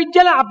 అష్టాంగ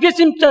విద్యలు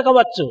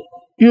అభ్యసించవచ్చు.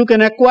 You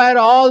can acquire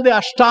all the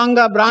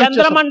Ashtanga branches.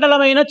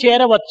 చంద్రమండలమైన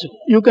చేరవచ్చు.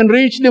 You can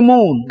reach the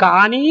moon.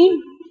 కానీ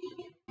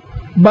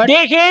But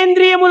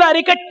దేహేంద్రియములు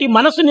అరికట్టి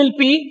మనసు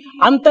నిలిపి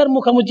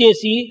అంతర్ముఖము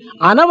చేసి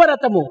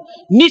అనవరతము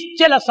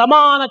నిశ్చల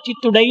సమాన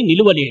చిత్తుడై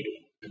నిలువలేడు.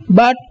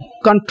 But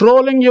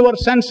controlling your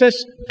senses,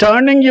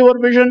 turning your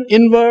vision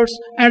inwards,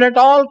 and at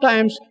all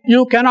times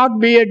you cannot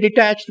be a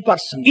detached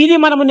person. ఇది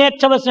మనము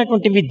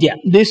నేర్చవలసినటువంటి విద్య.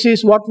 This is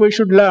what we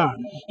should learn.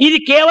 ఇది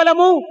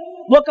కేవలము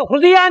ఒక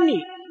హృదయాన్ని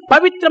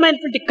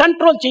పవిత్రమైనటువంటి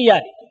కంట్రోల్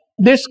చేయాలి.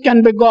 This can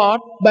be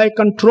got by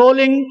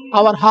controlling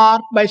our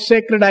heart by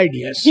sacred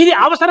ideas. ఇది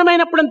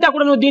అవసరమైనప్పుడంతా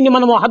కూడా దీన్ని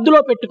మనము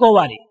హద్దులో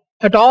పెట్టుకోవాలి.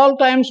 At all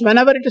times,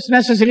 whenever it is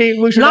necessary,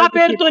 we should. నా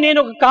పేరుతో నేను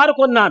ఒక కారు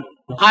కొన్నాను.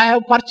 I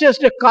have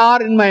purchased a car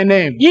in my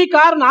name. ఈ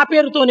కారు నా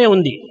పేరుతోనే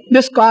ఉంది.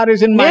 This car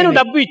is in my నేను name.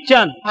 డబ్బు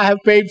ఇచ్చాను. I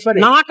have paid for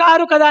it. నా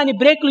కారు కదా అని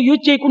బ్రేక్లు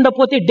యూజ్ చేయకుండా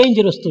పోతే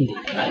డేంజర్ వస్తుంది.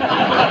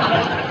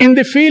 In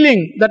the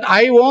feeling that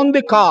I own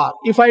the car,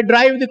 if I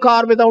drive the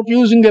car without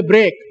using a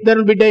brake, there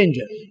will be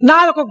danger. నా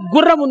ఒక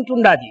గుర్రం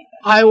ఉంటుండాది.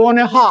 I own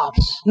a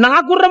horse. నా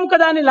గుర్రం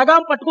కదా అని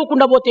లగాం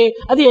పట్టుకోకుండా పోతే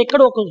అది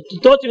ఎక్కడో ఒక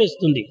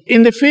తోచివేస్తుంది.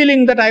 In the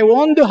feeling that I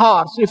own the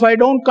horse, if I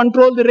don't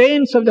control the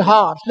reins of the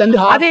horse, then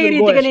the horse అదే will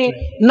go రీతిగానే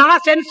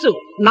astray.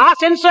 నా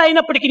సెన్స్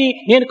అయినప్పటికీ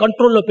నేను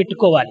కంట్రోల్లో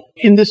పెట్టుకోవాలి.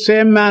 In the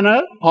same manner,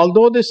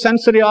 although the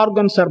sensory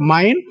organs are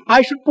mine,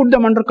 I should put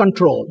them under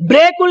control.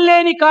 బ్రేకులు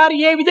లేని car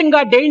ఏ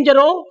విధంగా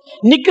డేంజరో,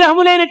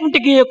 నిగ్రహం లేనటువంటి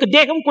యొక్క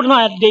దేహం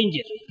కూడా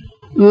danger.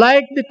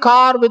 Like the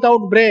car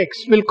without brakes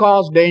will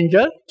cause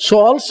danger, so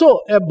also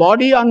a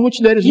body on which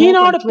there is no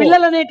Eenadu control.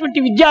 పిల్లలు అనేటువంటి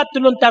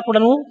విద్యార్థులంతా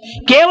కూడాను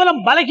కేవలం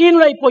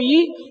బలహీనులైపోయి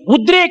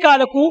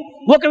ఉద్రేకాలకు,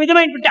 ఒక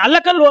విధమైనటువంటి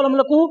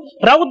అల్లకల్లోలములకు,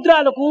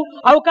 రౌద్రాలకు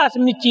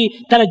అవకాశం ఇచ్చి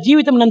తన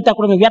జీవితం అంతా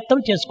కూడా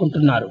వ్యర్థం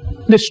చేసుకుంటున్నారు.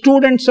 The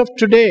students of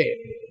today,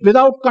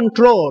 without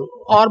control,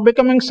 are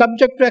becoming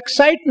subject to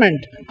excitement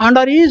and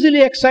are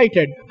easily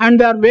excited, and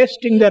they are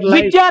wasting their lives.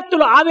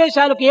 విద్యార్థులు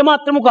ఆవేశాలకు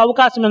ఏమాత్రము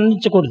అవకాశం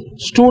అందించకూడదు.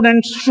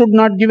 Students should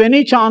not give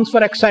any chance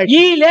for excitement.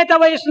 ఈ లేత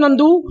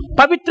వయస్సునందు,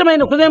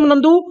 పవిత్రమైన హృదయం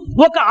నందు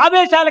ఒక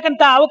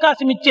ఆవేశాలకంతా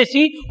అవకాశం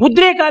ఇచ్చేసి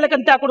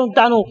ఉద్రేకాలకంతా కూడా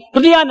తాను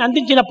హృదయాన్ని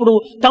అందించినప్పుడు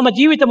తమ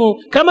జీవితము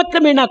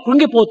క్రమక్రమేణా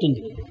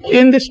కృంగిపోతుంది.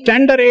 In this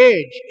tender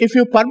age, if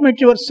you permit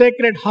your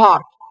sacred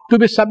heart to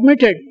be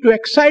submitted to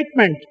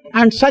excitement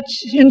and such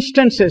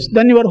instances,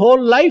 then your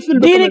whole life will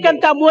become.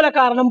 దీనికంతా మూల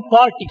కారణం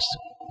politics.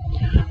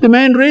 The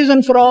main reason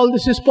for all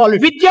this is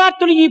politics.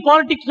 విద్యార్థులు ఈ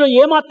politics లో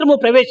ఏమాత్రము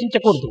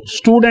ప్రవేశించకూడదు.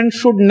 Students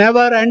should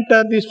never enter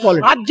this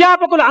politics.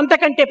 అధ్యాపకులు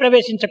అంతకంటే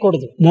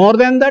ప్రవేశించకూడదు. More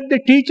than that, the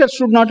teachers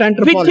should not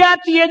enter politics.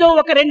 విద్యార్థి ఏదో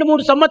ఒక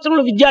 2-3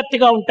 సంవత్సరాలు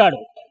విద్యార్థిగా ఉంటాడు.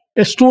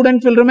 A student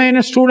will remain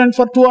a student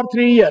for 2 or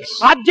 3 years.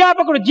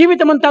 అధ్యాపకుడు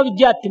జీవితమంతా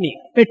విద్యార్థిని.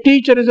 A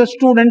teacher is a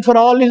student for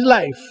all his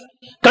life.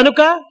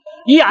 కనుక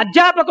ఈ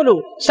అధ్యాపకులు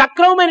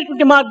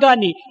సక్రమమైనటువంటి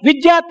మార్గాన్ని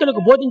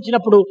విద్యార్థులకు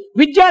బోధించినప్పుడు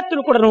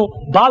విద్యార్థులు కూడాను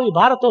భావి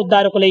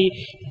భారతోద్ధారకులై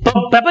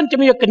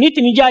ప్రపంచం యొక్క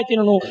నీతి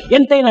నిజాయితీలను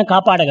ఎంతైనా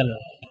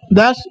కాపాడగలరు.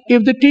 Thus,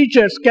 if the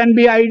teachers can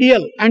be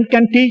ideal and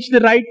can teach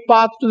the right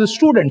path to the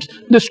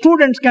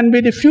students can be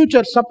the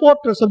future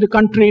supporters of the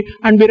country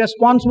and be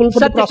responsible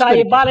for the Satya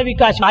Sai prosperity. Bala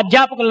Vikas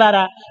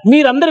అధ్యాపకులారా,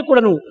 మీరందరూ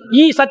కూడాను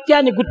ఈ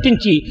సత్యాన్ని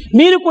గుర్తించి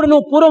మీరు కూడాను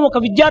పూర్వం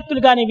ఒక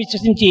విద్యార్థులుగానే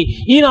విశ్వసించి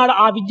ఈనాడు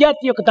ఆ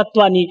విద్యార్థి యొక్క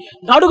తత్వాన్ని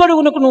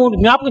అడుగడుగునకు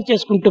జ్ఞాపకం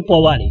చేసుకుంటూ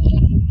పోవాలి.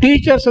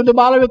 Teachers of the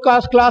Bala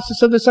Vikas classes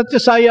of the Sathya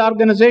Sai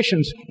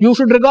Organizations, you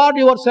should regard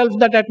yourself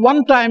that at one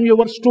time you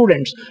were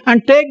students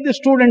and take the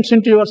students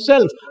into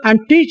yourself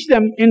and teach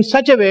them in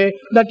such a way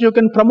that you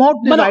can promote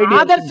these మన ideas.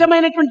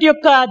 ఆదర్శమైనటువంటి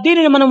యొక్క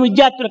దీనిని మనం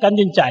విద్యార్థులకు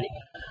అందించాలి.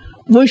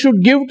 We should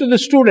give to the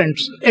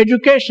students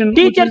education which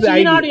is teachers the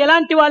Eenadu ideal.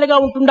 ఎలాంటి వాళ్ళుగా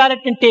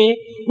ఉంటుండారంటే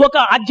ఒక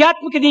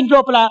ఆధ్యాత్మిక దీని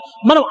లోపల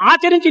మనం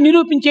ఆచరించి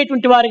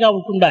నిరూపించేటువంటి వారిగా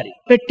ఉంటుండాలి.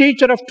 A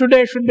teacher of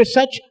today should be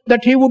such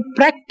that he would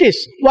practice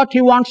what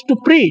he wants to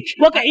preach.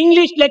 ఒక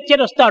ఇంగ్లీష్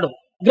లెక్చర్ వస్తాడు,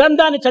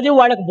 గ్రంథాన్ని చదివి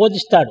వాళ్ళకు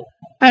బోధిస్తాడు.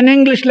 An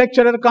English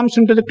lecturer comes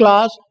into the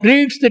class,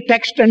 reads the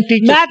text and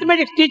teaches.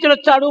 Mathematics teacher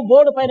వచ్చాడు,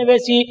 board పైన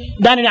వేసి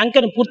దానిని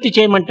అంకెను పూర్తి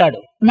చేయమంటాడు.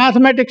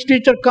 Mathematics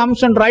teacher comes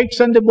and writes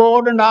on the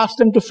board and asks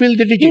them to fill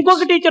the digits.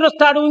 ఇంకొక టీచర్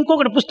వస్తాడు,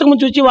 ఇంకొకటి పుస్తకం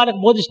చూసి వాళ్ళకి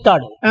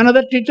బోధిస్తాడు.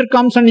 Another teacher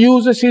comes and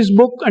uses his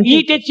book and ఈ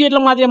teaches.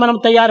 టీచర్ల మాదిరి మనం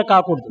తయారు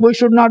కాకూడదు. We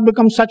should not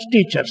become such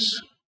teachers.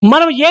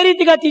 మనం ఏ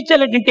రీతిగా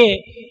తీర్చాలంటే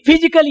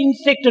physical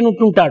instructor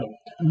ఉంటుంటాడు,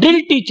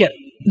 drill teacher.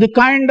 The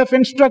kind of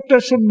instructor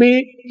should be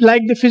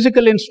like the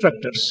physical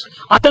instructors.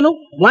 అతను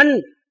 1,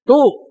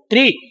 2,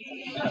 3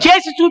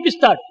 చేసి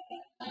చూపిస్తాడు.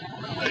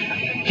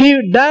 He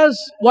does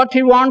what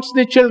he wants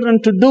the children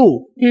to do.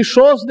 He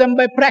shows them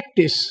by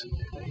practice.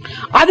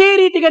 అదే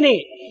రీతిగానే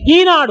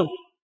ఈనాడు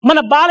మన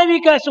బాల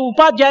వికాస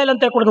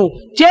ఉపాధ్యాయులంతా కూడా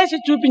చేసి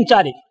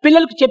చూపించాలి,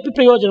 పిల్లలకు చెప్పి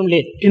ప్రయోజనం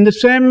లేదు. In the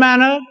same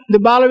manner,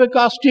 the Bala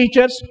Vikas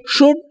teachers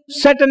should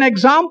set an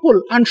example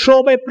and show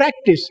by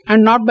practice and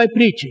not by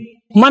preaching.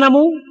 మనము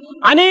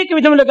అనేక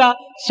విధములుగా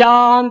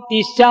శాంతి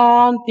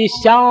శాంతి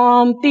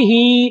శాంతి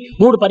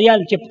 3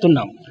 పర్యాయాలు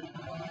చెప్తున్నాం.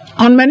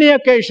 On many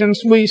occasions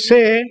we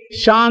say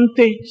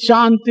Shanti,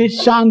 Shanti,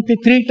 Shanti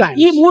 3 times.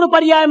 ఈ 3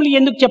 పర్యాయములు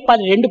ఎందుకు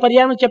చెప్పాలి? 2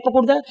 పర్యాయములు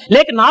చెప్పకూడదా,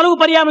 లేక 4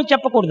 పర్యాయములు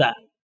చెప్పకూడదా?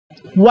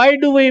 Why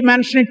do we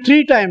mention it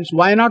 3 times?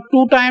 Why not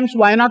 2 times?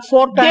 Why not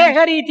 4 times?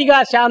 దేహరీతిగా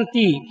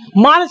శాంతి,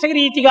 మానసిక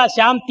రీతిగా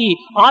శాంతి,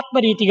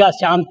 ఆత్మరీతిగా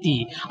శాంతి.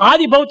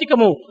 ఆది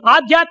భౌతికము,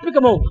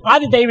 ఆధ్యాత్మికము,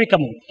 ఆది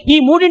దైవికము, ఈ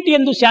మూడింటి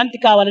యందు శాంతి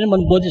కావాలని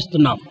మనం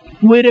బోధిస్తున్నాం.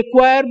 We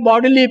require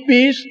bodily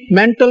peace,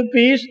 mental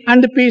peace,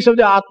 and the peace of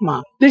the Atma.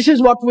 This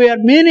is what we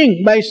are meaning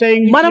by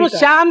saying మనము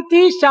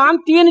శాంతి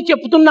శాంతి అని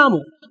చెప్తున్నాము,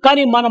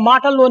 కానీ మన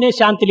మాటల్లోనే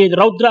శాంతి లేదు,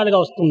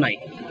 రౌద్రాలుగా వస్తున్నాయి.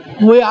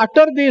 We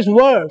utter these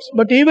words,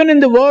 but even in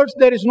the words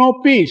there is no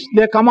peace.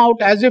 They come out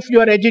as if you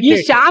are ఈ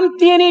agitated.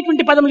 శాంతి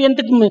అనేటువంటి పదములు ఎంత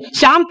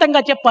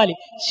శాంతంగా చెప్పాలి.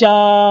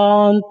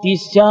 శాంతి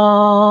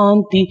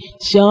శాంతి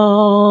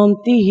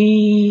శాంతి,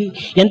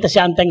 ఎంత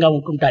శాంతంగా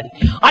ఉంటుంటాది.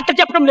 అట్ట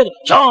చెప్పడం లేదు,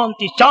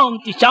 శాంతి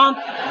శాంతి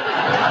శాంతి.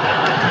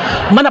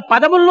 మన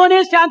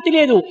పదముల్లోనే శాంతి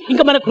లేదు,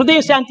 ఇంకా మన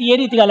హృదయ శాంతి ఏ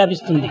రీతిగా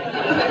లభిస్తుంది?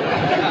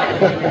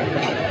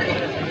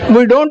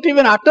 We don't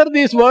even utter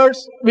these words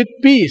with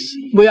peace.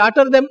 We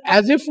utter them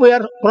as if we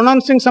are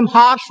pronouncing some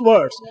harsh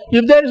words.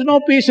 If there is no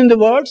peace in the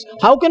words,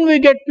 how can we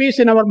get peace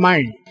in our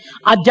mind?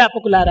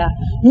 అధ్యాపకులారా,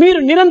 మీరు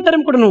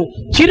నిరంతరం కూడాను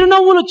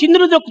చిరునవ్వులు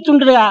చిందులు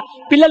దొక్కుతుండగా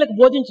పిల్లలకు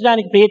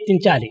బోధించడానికి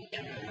ప్రయత్నించాలి.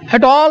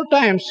 At all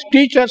times,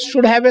 teachers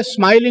should have a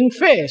smiling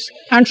face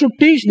and should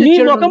teach the me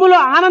children. ముఖములో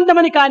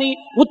ఆనందమని కానీ,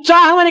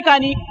 ఉత్సాహమని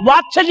కానీ,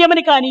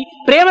 వాత్సల్యమని కానీ,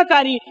 ప్రేమ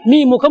కానీ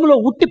మీ ముఖములో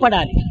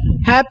ఉట్టిపడాలి.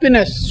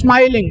 Happiness,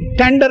 smiling,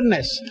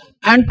 tenderness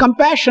and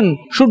compassion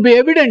should be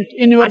evident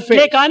in your అట్లే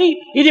face. కానీ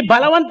ఇది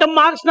బలవంతం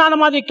మార్క్స్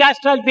స్నానం అది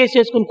క్యాస్ట్రాల్ ఫేస్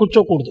చేసుకుని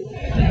కూర్చోకూడదు.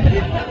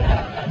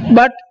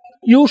 But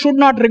you should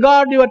not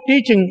regard your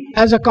teaching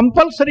as a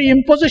compulsory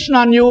imposition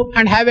on you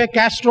and have a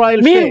castor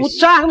oil మీరు face.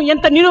 ఉత్సాహం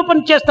ఎంత నిరూపణ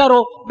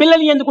చేస్తారో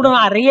పిల్లలు ఎందుకు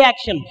ఆ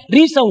రియాక్షన్,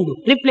 రీసౌండ్,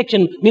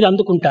 రిఫ్లెక్షన్ మీరు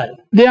అందుకుంటారు.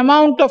 The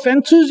amount of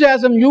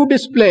enthusiasm you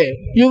display,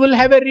 you will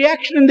have a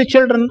reaction in the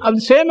children of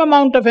the same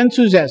amount of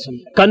enthusiasm.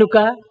 కనుక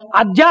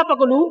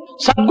అధ్యాపకులు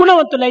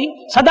సద్గుణవంతులై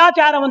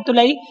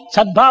సదాచారవంతులై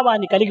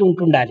సద్భావాన్ని కలిగి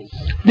ఉంటుండాలి.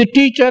 The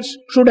teachers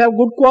should have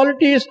good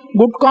qualities,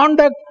 good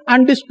conduct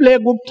and display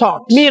good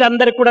thoughts.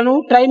 మీరందరూ కూడాను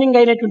training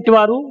అయినటువంటి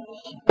వారు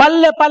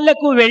పల్లె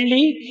పల్లెకు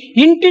వెళ్ళి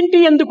ఇంటింటి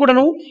ఎందుకు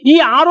కూడాను ఈ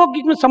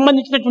ఆరోగ్యకు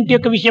సంబంధించినటువంటి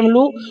యొక్క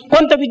విషయములు,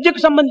 కొంత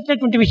విద్యకు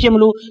సంబంధించినటువంటి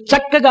విషయములు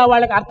చక్కగా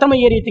వాళ్ళకి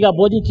అర్థమయ్యే రీతిగా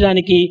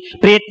బోధించడానికి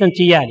ప్రయత్నం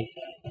చేయాలి.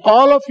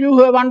 All of you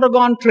who have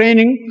undergone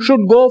training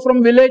should go from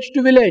village to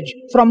village,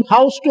 from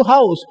house to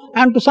house,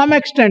 and to some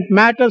extent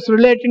matters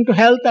relating to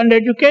health and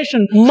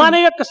education. మన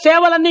యొక్క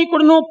సేవలన్నీ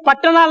కూడాను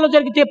పట్టణాల్లో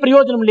జరిగితే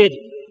ప్రయోజనం లేదు.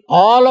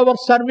 All our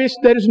service,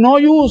 there is no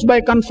use by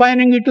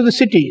confining it to the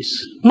cities.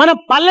 మన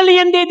పల్లెలు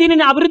ఎందే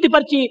దీనిని అభివృద్ధి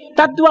పరిచి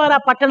తద్వారా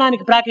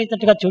పట్టణానికి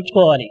ప్రాకరించినట్టుగా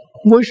చూసుకోవాలి.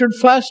 We should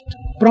first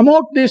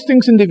promote these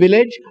things in the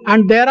village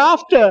and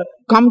thereafter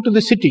come to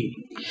the city.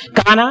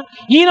 కాన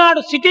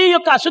ఈనాడు సిటీ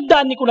యొక్క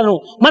అశుద్ధాన్ని కూడాను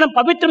మనం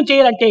పవిత్రం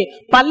చేయాలంటే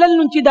పల్లెల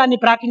నుంచి దాన్ని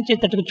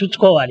ప్రాకించేటట్టుగా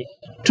చూసుకోవాలి.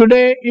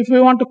 Today, if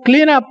we want to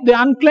clean up the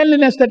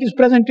uncleanliness that is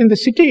present in the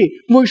city,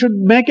 we should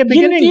make a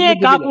beginning ఇంతే with the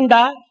village.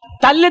 కాకుండా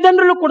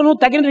తల్లిదండ్రులు కూడాను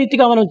తగిన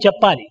రీతిగా మనం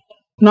చెప్పాలి.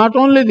 Not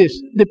only this,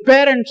 the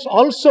parents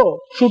also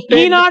should take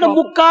the Eenadu top.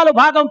 ముక్కాలు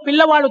భాగం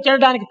పిల్లవాడు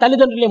చేరడానికి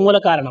తల్లిదండ్రులే మూల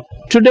కారణం.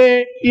 Today,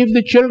 if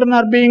the children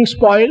are being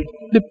spoiled,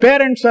 the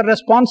parents are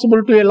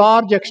responsible to a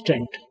large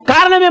extent.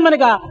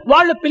 కారణమేమనగా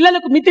వాళ్ళు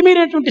పిల్లలకు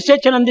మితిమీరినటువంటి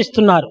స్వేచ్ఛను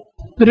అందిస్తున్నారు.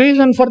 The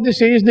reason for this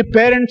is the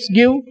parents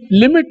give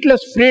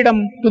limitless freedom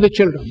to the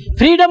children.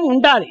 Freedom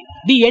ఉండాలి.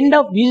 The end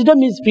of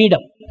wisdom is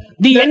freedom.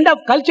 The end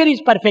of culture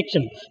is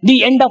perfection. The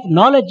end of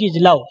knowledge is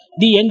love.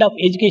 The end of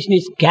education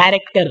is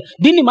character.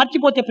 దీన్ని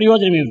మర్చిపోతే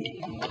ప్రయోజనం ఏమిటి?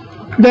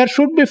 There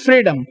should be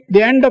freedom.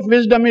 The end of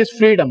wisdom is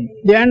freedom.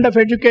 The end of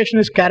education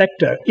is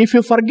character. If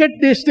you forget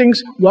these things,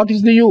 what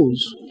is the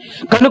use?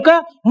 కనుక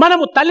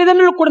మనము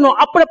తల్లిదండ్రులు కూడా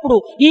అప్పుడప్పుడు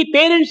ఈ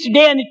పేరెంట్స్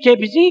డే అని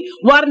చెప్పేసి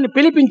వారిని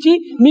పిలిపించి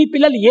మీ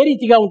పిల్లలు ఏ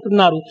రీతిగా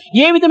ఉంటున్నారు,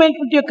 ఏ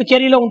విధమైనటువంటి యొక్క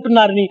చర్యలో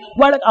ఉంటున్నారని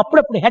వాళ్ళకి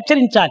అప్పుడప్పుడు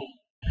హెచ్చరించాలి.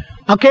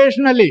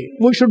 Occasionally,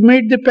 we should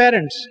meet the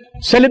parents,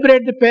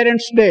 celebrate the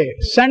Parents' Day,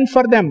 send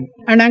for them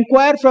and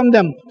inquire from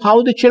them how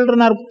the children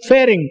are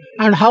faring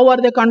and how are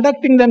they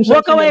conducting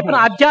themselves. ఒకవైపున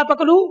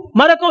అధ్యాపకులు,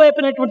 మరొక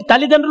వైపునటువంటి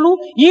తల్లిదండ్రులు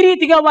ఈ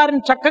రీతిగా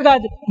వారిని చక్కగా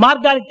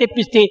మార్గానికి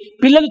తెప్పిస్తే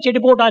పిల్లలు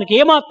చెడిపోవడానికి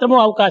ఏమాత్రమూ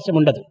అవకాశం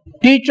ఉండదు.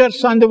 Teachers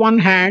on the one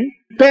hand,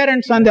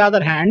 parents on the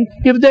other hand,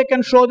 if they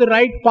can show the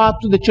right path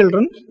to the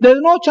children, there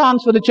is no chance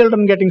for the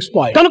children getting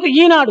spoiled. కనుక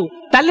ఈనాడు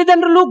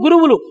తల్లిదండ్రులు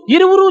గురువులు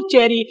ఇరువురు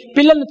చేరి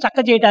పిల్లలను చక్క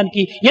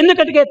చేయడానికి,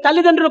 ఎందుకంటే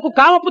తల్లిదండ్రులకు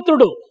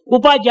కామపుత్రుడు,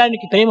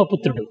 ఉపాధ్యాయునికి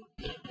ప్రేమపుత్రుడు.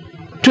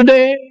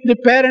 Today, the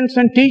parents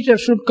and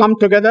teachers should come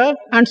together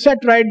and set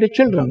right the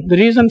children. The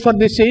reason for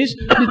this is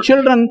the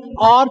children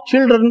are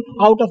children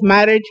out of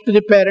marriage to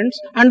the parents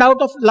and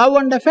out of love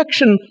and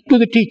affection to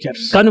the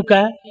teachers. కనుక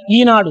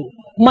ఈనాడు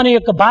మన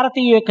యొక్క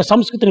భారతీయ యొక్క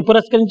సంస్కృతిని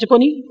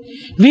పురస్కరించుకొని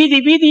వీధి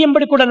వీధి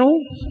ఎంబడి కూడాను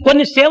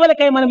కొన్ని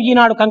సేవలకై మనం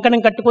ఈనాడు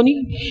కంకణం కట్టుకొని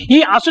ఈ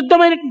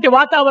అశుద్ధమైనటువంటి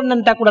వాతావరణం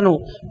అంతా కూడాను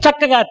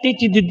చక్కగా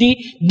తీర్చిదిద్ది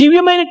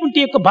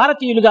దివ్యమైనటువంటి యొక్క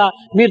భారతీయులుగా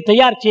మీరు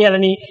తయారు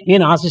చేయాలని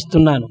నేను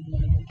ఆశిస్తున్నాను.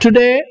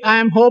 Today, I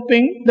am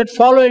hoping that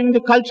following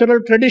the cultural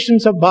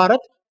traditions of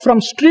Bharat, from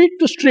street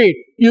to street,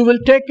 you will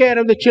take care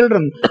of the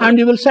children and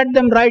you will set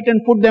them right and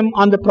put them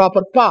on the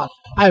proper path.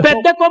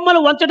 పెద్ద కొమ్మలు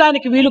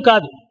వంచడానికి వీలు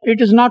కాదు. It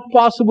is not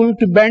possible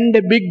to bend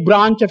a big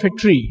branch of a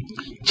tree.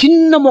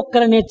 చిన్న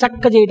మొక్కలనే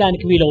చక్క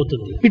చేయడానికి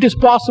వీలవుతుంది. It is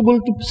possible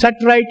to set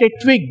right a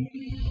twig.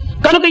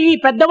 కనుక ఈ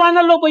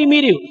పెద్దవాళ్ళలో పోయి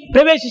మీరు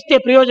ప్రవేశిస్తే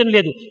ప్రయోజనం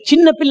లేదు.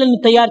 చిన్న పిల్లల్ని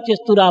తయారు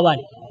చేస్తూ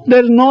రావాలి.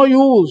 There is no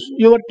use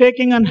you are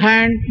taking on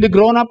hand the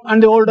grown up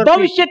and the older people.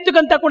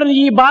 భవిష్యత్తుకంతా కూడా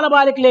ఈ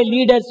బాలబాలికలే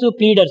leaders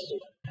pleaders.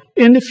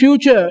 In the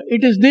future,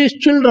 it is these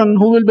children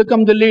who will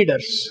become the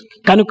leaders.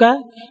 కనుక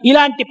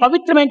ఇలాంటి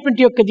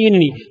పవిత్రమైనటువంటి యొక్క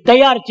దీనిని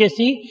తయారు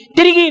చేసి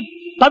తిరిగి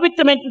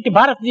పవిత్రమైనటువంటి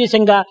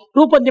భారతదేశంగా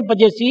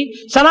రూపొందింపజేసి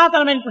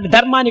సనాతనమైనటువంటి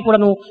ధర్మాన్ని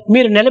కూడాను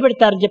మీరు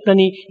నిలబెడతారని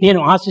చెప్పని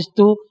నేను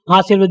ఆశిస్తూ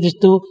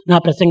ఆశీర్వదిస్తూ నా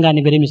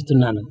ప్రసంగాన్ని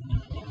విరమిస్తున్నాను.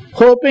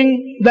 Hoping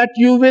that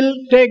you will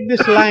take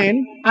this line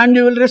and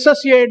you will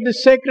resuscitate the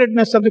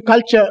sacredness of the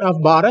culture of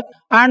Bharat,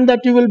 and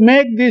that you will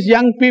make these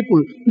young people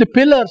the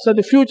pillars of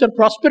the future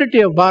prosperity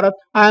of Bharat,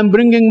 I am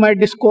bringing my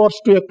discourse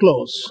to a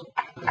close.